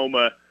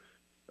Oklahoma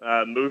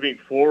moving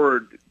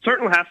forward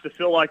certainly has to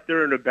feel like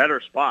they're in a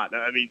better spot.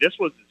 I mean, this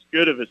was as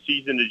good of a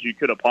season as you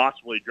could have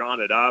possibly drawn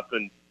it up.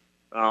 And,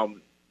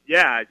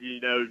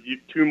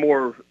 two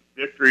more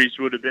victories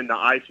would have been the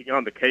icing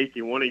on the cake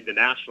in winning the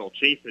national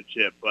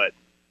championship. But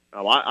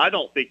I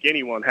don't think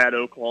anyone had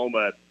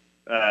Oklahoma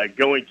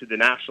going to the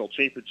national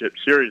championship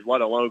series,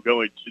 let alone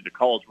going to the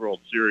College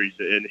World Series.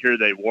 And here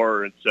they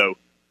were. And so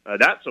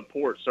that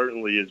support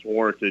certainly is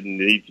warranted and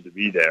needs to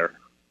be there.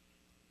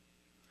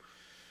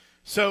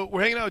 So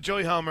we're hanging out with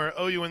Joey Helmer,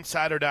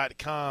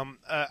 OUinsider.com.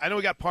 I know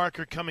we got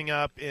Parker coming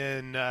up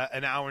in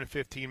an hour and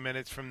 15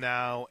 minutes from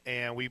now,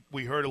 and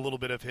we heard a little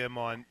bit of him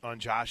on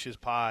Josh's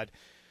pod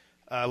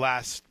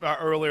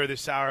earlier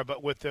this hour.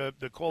 But with the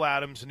Cole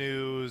Adams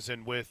news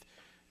and with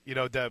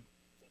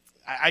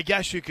I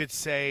guess you could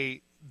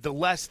say the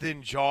less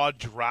than jaw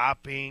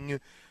dropping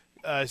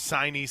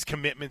signees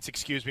commitments,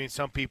 in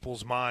some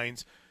people's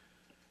minds.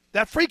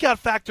 That freak-out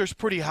factor is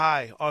pretty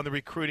high on the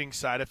recruiting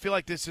side. I feel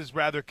like this is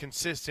rather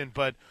consistent,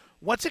 but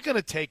what's it going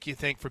to take, you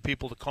think, for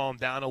people to calm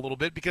down a little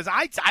bit? Because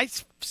I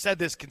said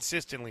this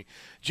consistently.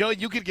 Joey,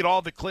 you could get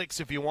all the clicks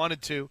if you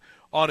wanted to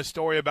on a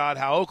story about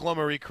how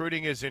Oklahoma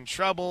recruiting is in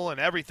trouble and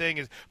everything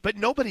is – but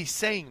nobody's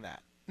saying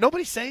that.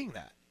 Nobody's saying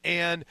that.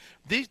 And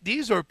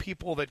these are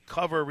people that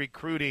cover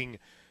recruiting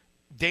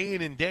day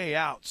in and day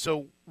out.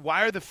 So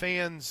why are the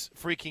fans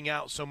freaking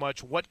out so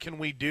much? What can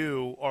we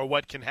do or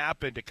what can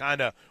happen to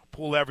kind of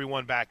pull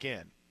everyone back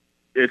in?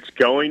 It's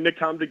going to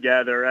come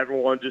together.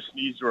 Everyone just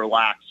needs to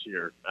relax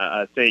here.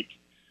 I think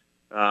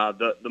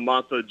the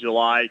month of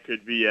July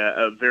could be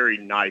a very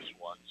nice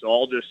one. So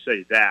I'll just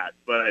say that.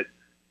 But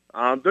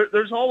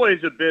there's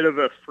always a bit of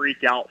a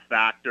freak out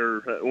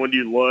factor when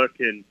you look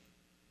and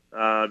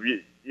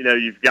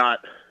you've got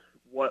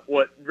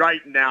what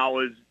right now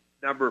is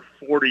number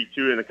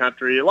 42 in the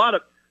country. A lot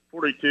of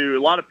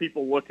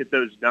people look at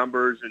those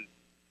numbers and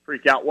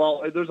freak out.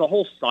 Well, there's a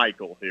whole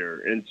cycle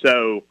here. And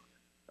so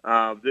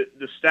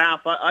the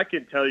staff, I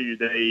can tell you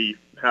they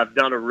have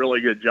done a really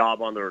good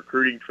job on the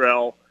recruiting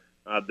trail.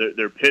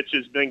 Their pitch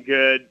has been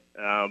good.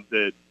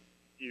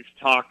 You've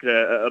talked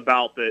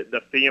about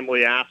the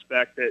family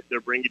aspect that they're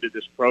bringing to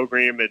this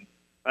program, and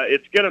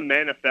it's going to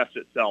manifest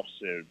itself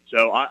soon.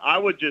 So I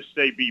would just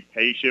say be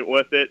patient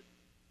with it.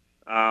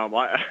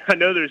 I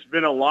know there's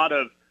been a lot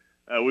of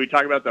we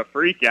talk about the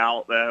freak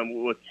out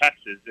with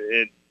Texas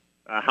and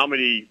how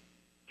many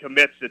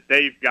commits that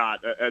they've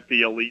got at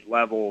the elite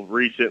level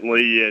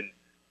recently, and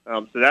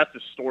so that's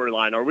a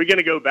storyline. Are we going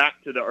to go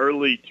back to the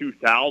early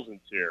 2000s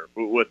here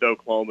with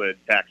Oklahoma and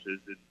Texas,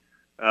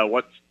 and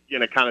what's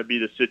going to kind of be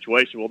the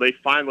situation? Will they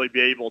finally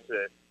be able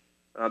to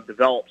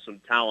develop some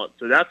talent?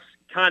 So that's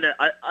kind of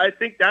I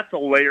think that's a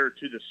layer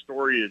to the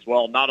story as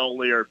well. Not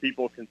only are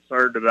people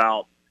concerned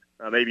about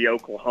maybe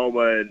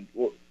Oklahoma and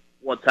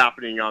what's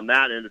happening on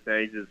that end of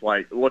things, is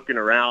like looking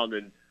around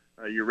and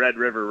your Red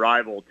River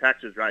rival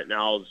Texas right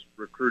now is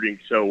recruiting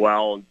so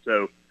well. And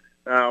so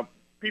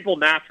people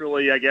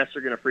naturally, I guess,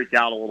 are going to freak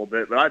out a little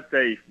bit, but I'd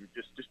say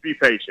just be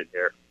patient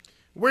here.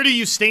 Where do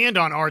you stand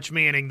on Arch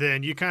Manning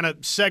then? You kind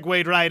of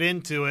segued right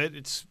into it.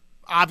 It's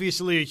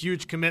obviously a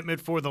huge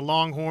commitment for the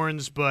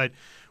Longhorns, but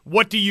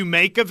what do you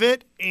make of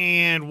it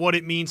and what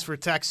it means for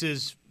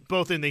Texas,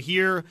 both in the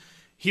here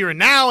and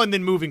now and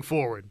then moving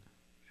forward?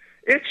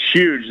 It's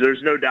huge.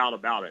 There's no doubt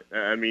about it.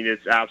 I mean,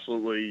 it's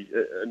absolutely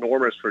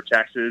enormous for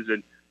Texas.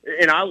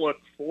 And I look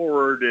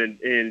forward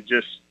and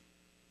just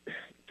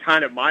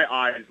kind of my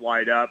eyes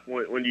light up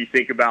when you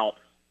think about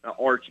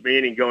Arch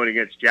Manning going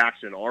against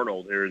Jackson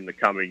Arnold here in the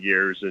coming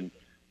years. And,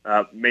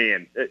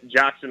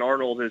 Jackson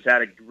Arnold has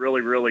had a really,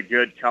 really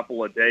good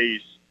couple of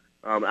days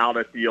out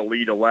at the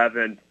Elite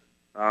 11.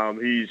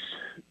 He's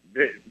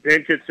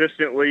been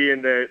consistently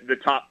in the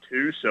top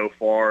two so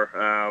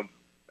far.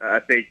 I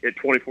think at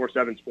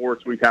 24/7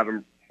 Sports, we've had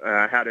him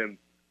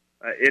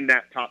in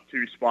that top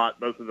two spot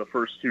both of the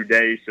first 2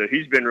 days. So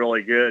he's been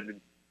really good.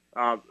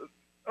 And,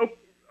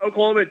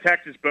 Oklahoma and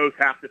Texas both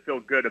have to feel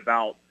good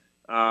about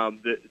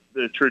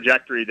the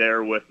trajectory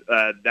there with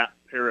that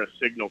pair of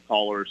signal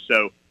callers.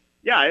 So,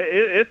 yeah,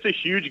 it's a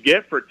huge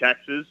gift for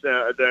Texas.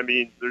 I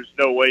mean, there's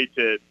no way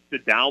to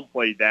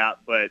downplay that.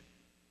 But,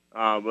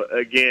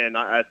 again,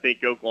 I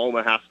think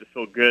Oklahoma has to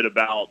feel good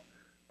about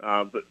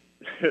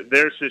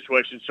their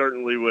situation,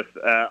 certainly with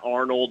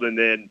Arnold, and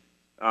then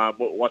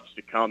what's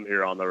to come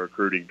here on the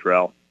recruiting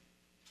trail.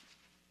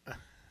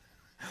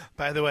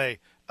 By the way,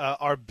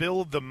 our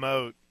Build the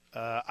Moat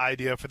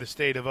idea for the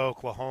state of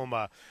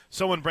Oklahoma,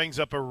 someone brings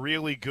up a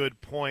really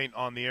good point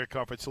on the Air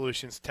Comfort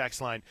Solutions text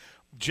line.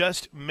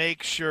 Just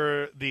make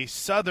sure the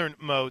southern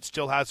moat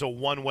still has a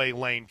one-way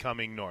lane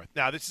coming north.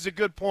 Now, this is a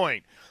good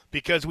point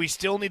because we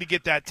still need to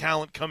get that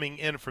talent coming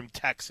in from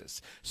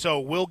Texas.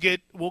 So we'll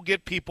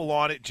get people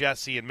on it,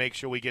 Jesse, and make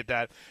sure we get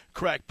that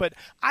correct. But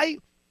I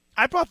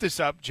brought this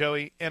up,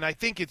 Joey, and I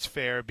think it's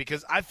fair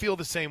because I feel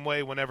the same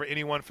way whenever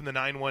anyone from the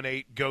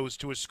 918 goes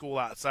to a school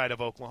outside of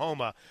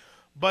Oklahoma.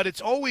 But it's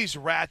always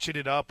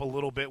ratcheted up a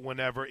little bit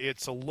whenever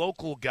it's a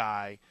local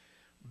guy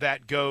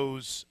that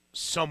goes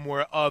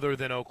somewhere other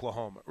than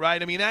Oklahoma,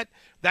 right? I mean,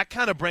 that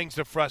kind of brings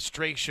the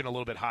frustration a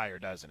little bit higher,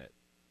 doesn't it?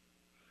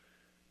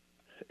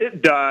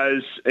 It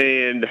does,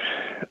 and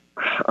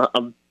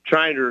I'm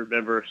trying to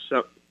remember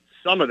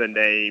some of the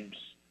names.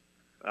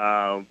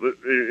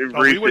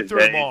 We went through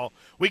them all.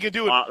 We could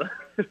do it.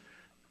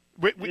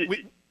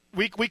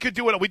 We could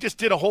do it. We just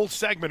did a whole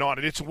segment on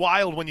it. It's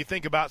wild when you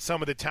think about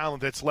some of the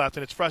talent that's left,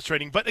 and it's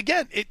frustrating. But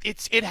again,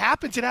 it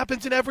happens. It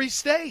happens in every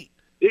state.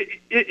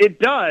 It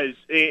does,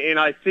 and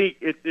I think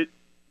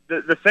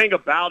the thing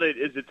about it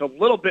is it's a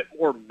little bit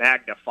more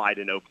magnified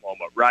in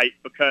Oklahoma, right?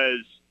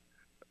 Because,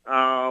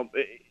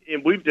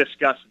 and we've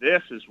discussed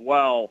this as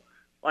well,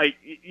 like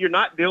you're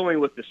not dealing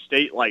with the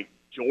state like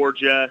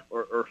Georgia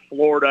or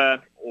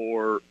Florida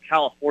or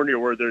California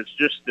where there's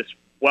just this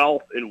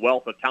wealth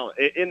of talent.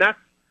 And that's,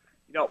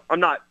 I'm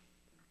not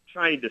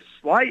trying to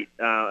slight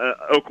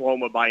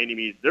Oklahoma by any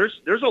means. There's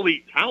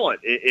elite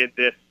talent in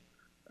this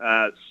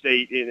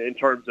state in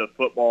terms of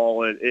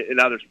football and in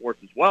other sports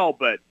as well,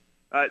 but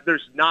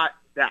there's not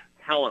that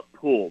talent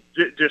pool.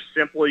 Just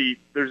simply,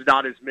 there's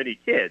not as many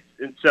kids.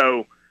 And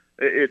so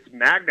it's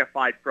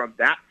magnified from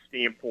that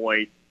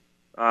standpoint.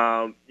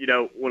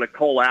 When a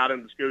Cole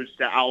Adams goes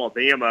to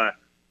Alabama,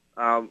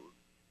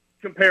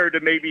 compared to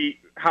maybe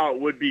how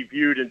it would be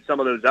viewed in some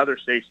of those other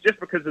states, just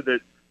because of the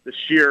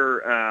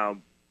sheer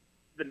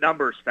the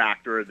numbers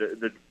factor,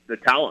 the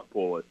talent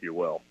pool, if you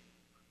will.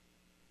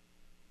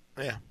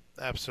 Yeah,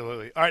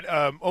 absolutely. All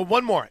right,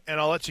 one more, and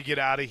I'll let you get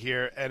out of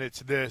here. And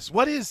it's this: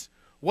 what is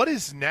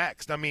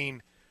next? I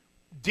mean,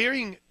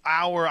 during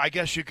our, I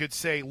guess you could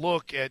say,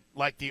 look at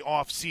like the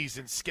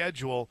off-season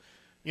schedule.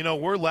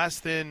 We're less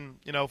than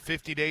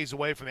 50 days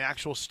away from the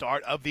actual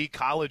start of the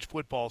college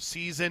football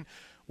season.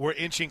 We're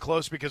inching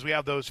close because we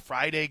have those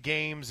Friday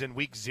games in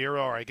week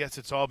 0, or I guess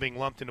it's all being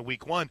lumped into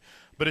week 1.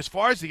 But as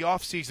far as the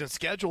off-season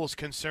schedule is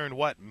concerned,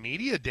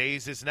 media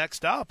days is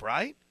next up,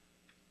 right?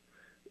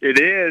 It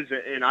is,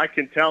 and I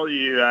can tell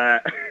you, I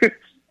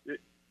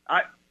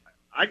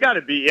got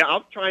to be.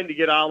 I'm trying to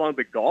get out on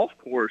the golf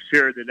course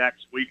here the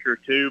next week or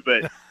two,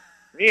 but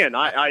man,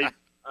 I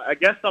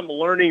guess I'm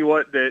learning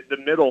what the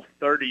middle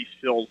 30s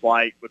feels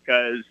like,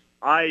 because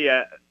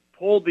I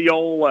pulled the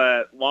old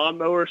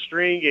lawnmower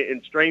string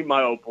and strained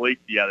my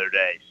oblique the other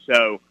day.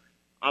 So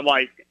I'm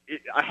like,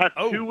 I have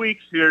 2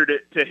 weeks here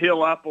to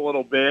heal up a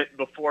little bit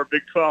before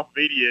Big 12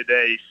 Media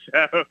Day.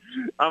 So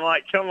I'm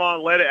like, come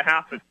on, let it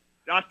happen.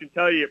 Josh can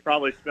tell you it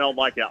probably smelled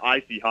like an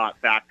icy hot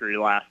factory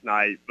last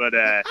night, but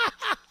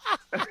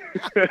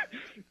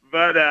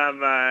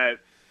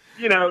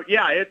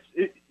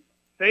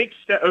thanks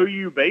to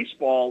OU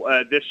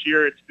baseball this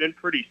year, it's been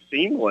pretty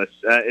seamless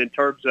in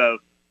terms of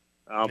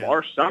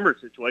our summer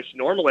situation.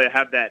 Normally, I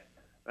have that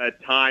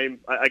time,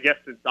 I guess,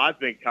 since I've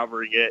been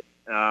covering it,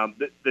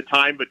 the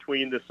time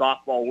between the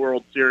Softball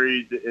World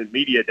Series and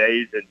media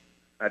days,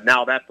 and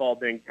now that's all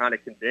been kind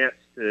of condensed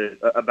to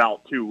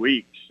about 2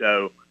 weeks.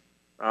 So,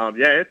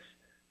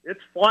 it's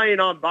flying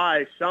on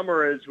by.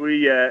 Summer, as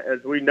we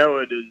know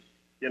it, is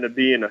going to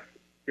be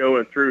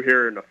going through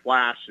here in a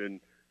flash, and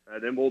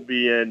then we'll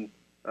be in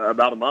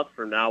about a month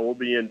from now. We'll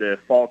be into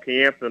fall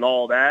camp and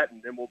all that,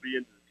 and then we'll be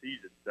into the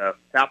season. So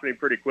it's happening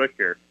pretty quick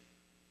here.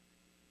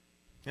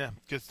 Yeah,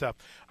 good stuff.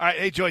 All right,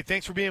 hey, Joey,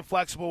 thanks for being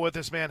flexible with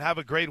us, man. Have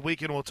a great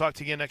weekend. We'll talk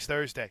to you again next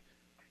Thursday.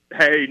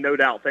 Hey, no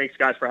doubt. Thanks,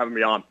 guys, for having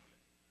me on.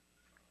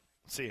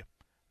 See you.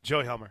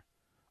 Joey Helmer,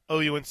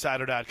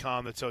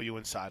 OUinsider.com. That's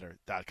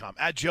OUinsider.com.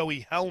 At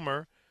Joey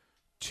Helmer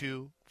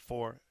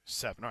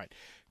 247. All right,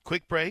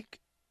 quick break.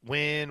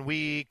 When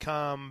we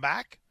come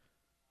back,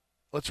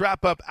 let's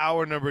wrap up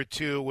hour number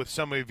 2 with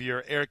some of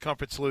your Air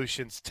Comfort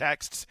Solutions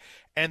texts,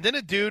 and then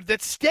a dude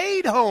that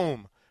stayed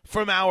home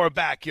from our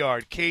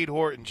backyard. Cade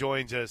Horton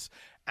joins us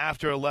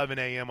after 11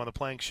 a.m. on the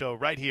Plank Show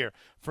right here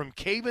from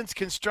Cabins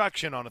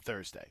Construction on a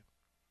Thursday.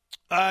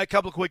 A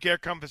couple of quick Air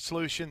Comfort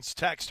Solutions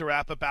texts to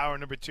wrap up hour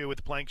number 2 with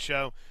the Plank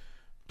Show.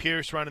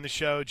 Pierce running the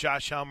show,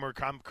 Josh Helmer,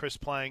 I'm Chris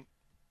Plank.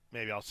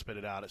 Maybe I'll spit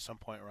it out at some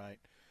point, right?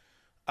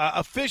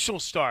 Official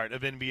start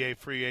of NBA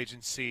free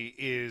agency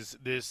is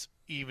this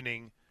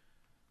evening,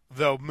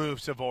 though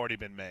moves have already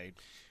been made.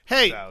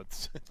 Hey. So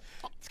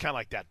it's kind of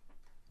like that.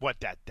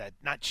 That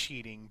not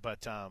cheating,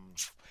 but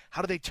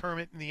how do they term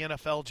it in the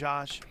NFL,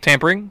 Josh?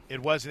 Tampering?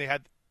 It was, and they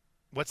had,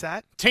 what's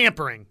that?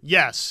 Tampering.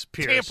 Yes,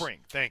 Pierce. Tampering.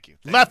 Thank you.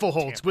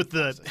 Levelholtz with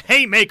the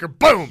haymaker.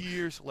 Boom.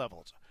 Here's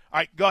Levelholtz. All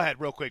right, go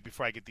ahead real quick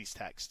before I get these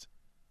texts.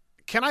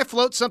 Can I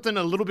float something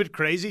a little bit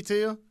crazy to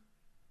you?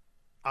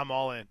 I'm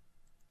all in.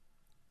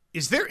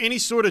 Is there any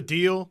sort of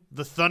deal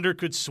the Thunder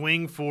could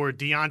swing for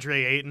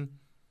DeAndre Ayton?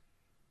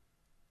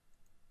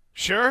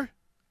 Sure.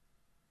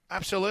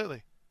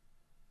 Absolutely.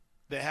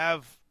 They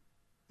have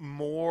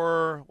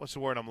more, what's the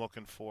word I'm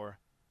looking for,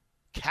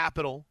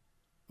 capital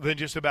than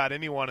just about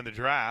anyone in the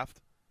draft.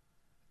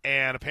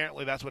 And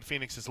apparently that's what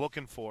Phoenix is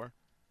looking for.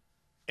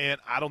 And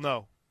I don't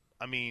know.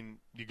 I mean,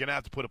 you're going to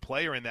have to put a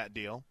player in that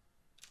deal.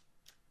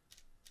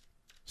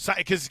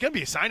 Because it's going to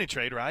be a sign and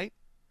trade, right?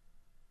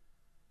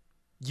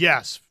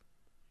 Yes.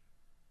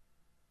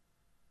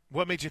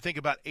 What made you think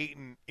about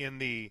Ayton in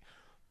the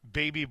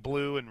baby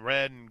blue and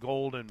red and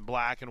gold and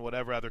black and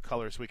whatever other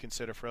colors we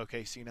consider for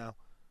OKC now?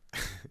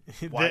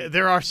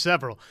 There are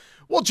several.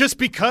 Well, just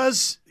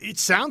because it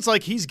sounds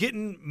like he's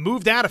getting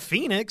moved out of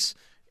Phoenix,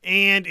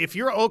 and if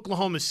you're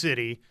Oklahoma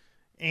City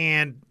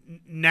and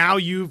now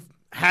you've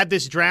had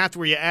this draft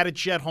where you added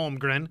Chet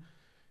Holmgren,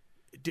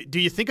 do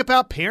you think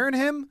about pairing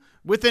him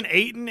with an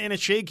Ayton and a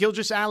Shai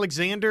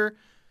Gilgeous-Alexander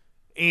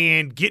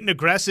and getting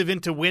aggressive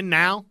into win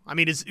now? I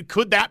mean,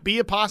 could that be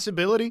a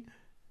possibility?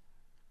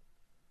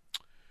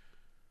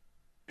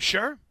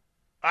 Sure.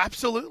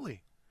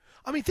 Absolutely.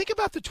 I mean, think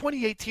about the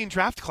 2018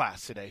 draft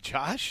class today,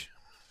 Josh.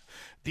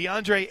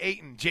 DeAndre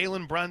Ayton,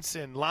 Jalen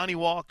Brunson, Lonnie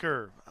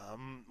Walker,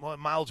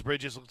 Miles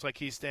Bridges looks like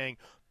he's staying,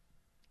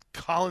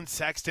 Colin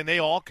Sexton, they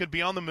all could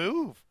be on the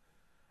move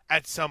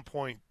at some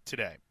point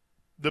today.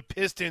 The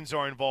Pistons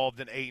are involved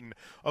in Ayton.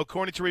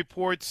 According to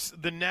reports,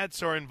 the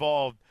Nets are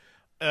involved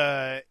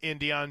in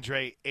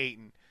DeAndre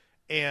Ayton.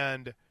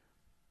 And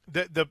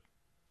the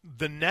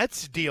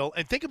Nets deal,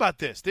 and think about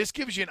this. This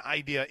gives you an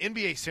idea.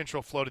 NBA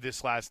Central floated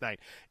this last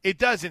night. It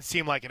doesn't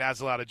seem like it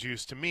has a lot of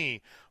juice to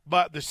me,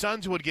 but the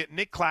Suns would get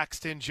Nick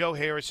Claxton, Joe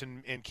Harris,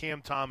 and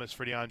Cam Thomas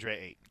for DeAndre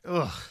Ayton.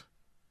 Ugh.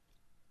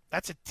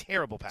 That's a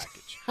terrible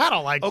package. I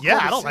don't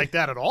like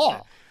that at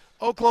all.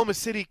 Oklahoma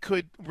City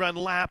could run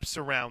laps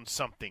around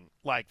something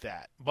like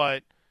that.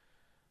 But,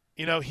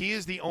 he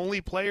is the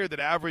only player that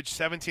averaged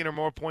 17 or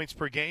more points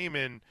per game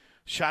and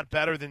shot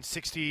better than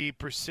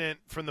 60%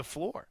 from the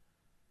floor.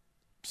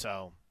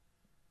 So,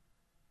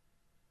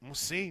 we'll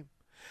see.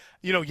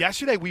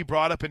 Yesterday we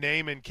brought up a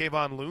name in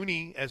Kayvon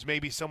Looney as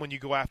maybe someone you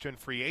go after in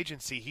free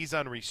agency. He's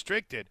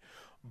unrestricted.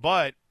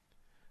 But,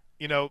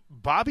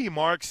 Bobby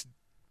Marks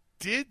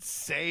did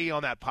say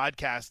on that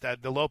podcast,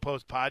 that the Low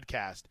Post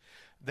podcast,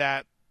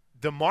 that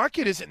the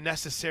market isn't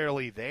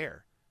necessarily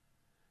there.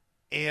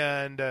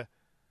 And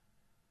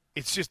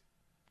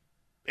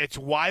it's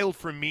wild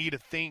for me to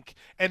think,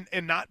 and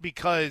not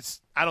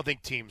because I don't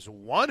think teams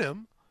want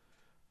him,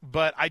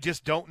 but I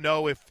just don't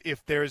know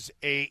if there's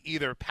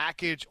either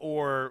package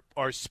or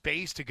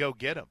space to go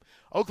get him.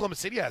 Oklahoma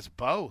City has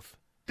both.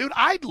 Dude,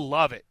 I'd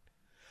love it.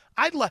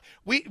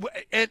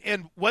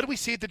 And what do we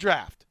see at the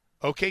draft?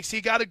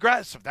 OKC got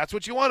aggressive. That's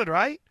what you wanted,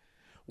 right?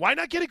 Why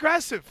not get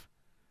aggressive?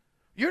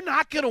 You're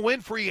not going to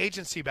win free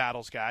agency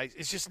battles, guys.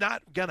 It's just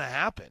not going to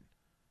happen.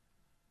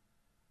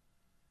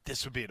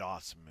 This would be an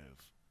awesome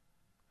move.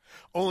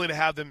 Only to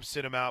have them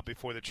sit him out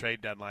before the trade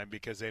deadline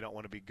because they don't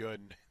want to be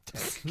good.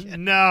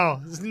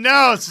 No,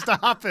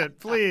 stop it,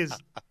 please.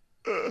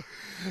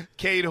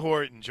 Cade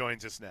Horton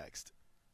joins us next.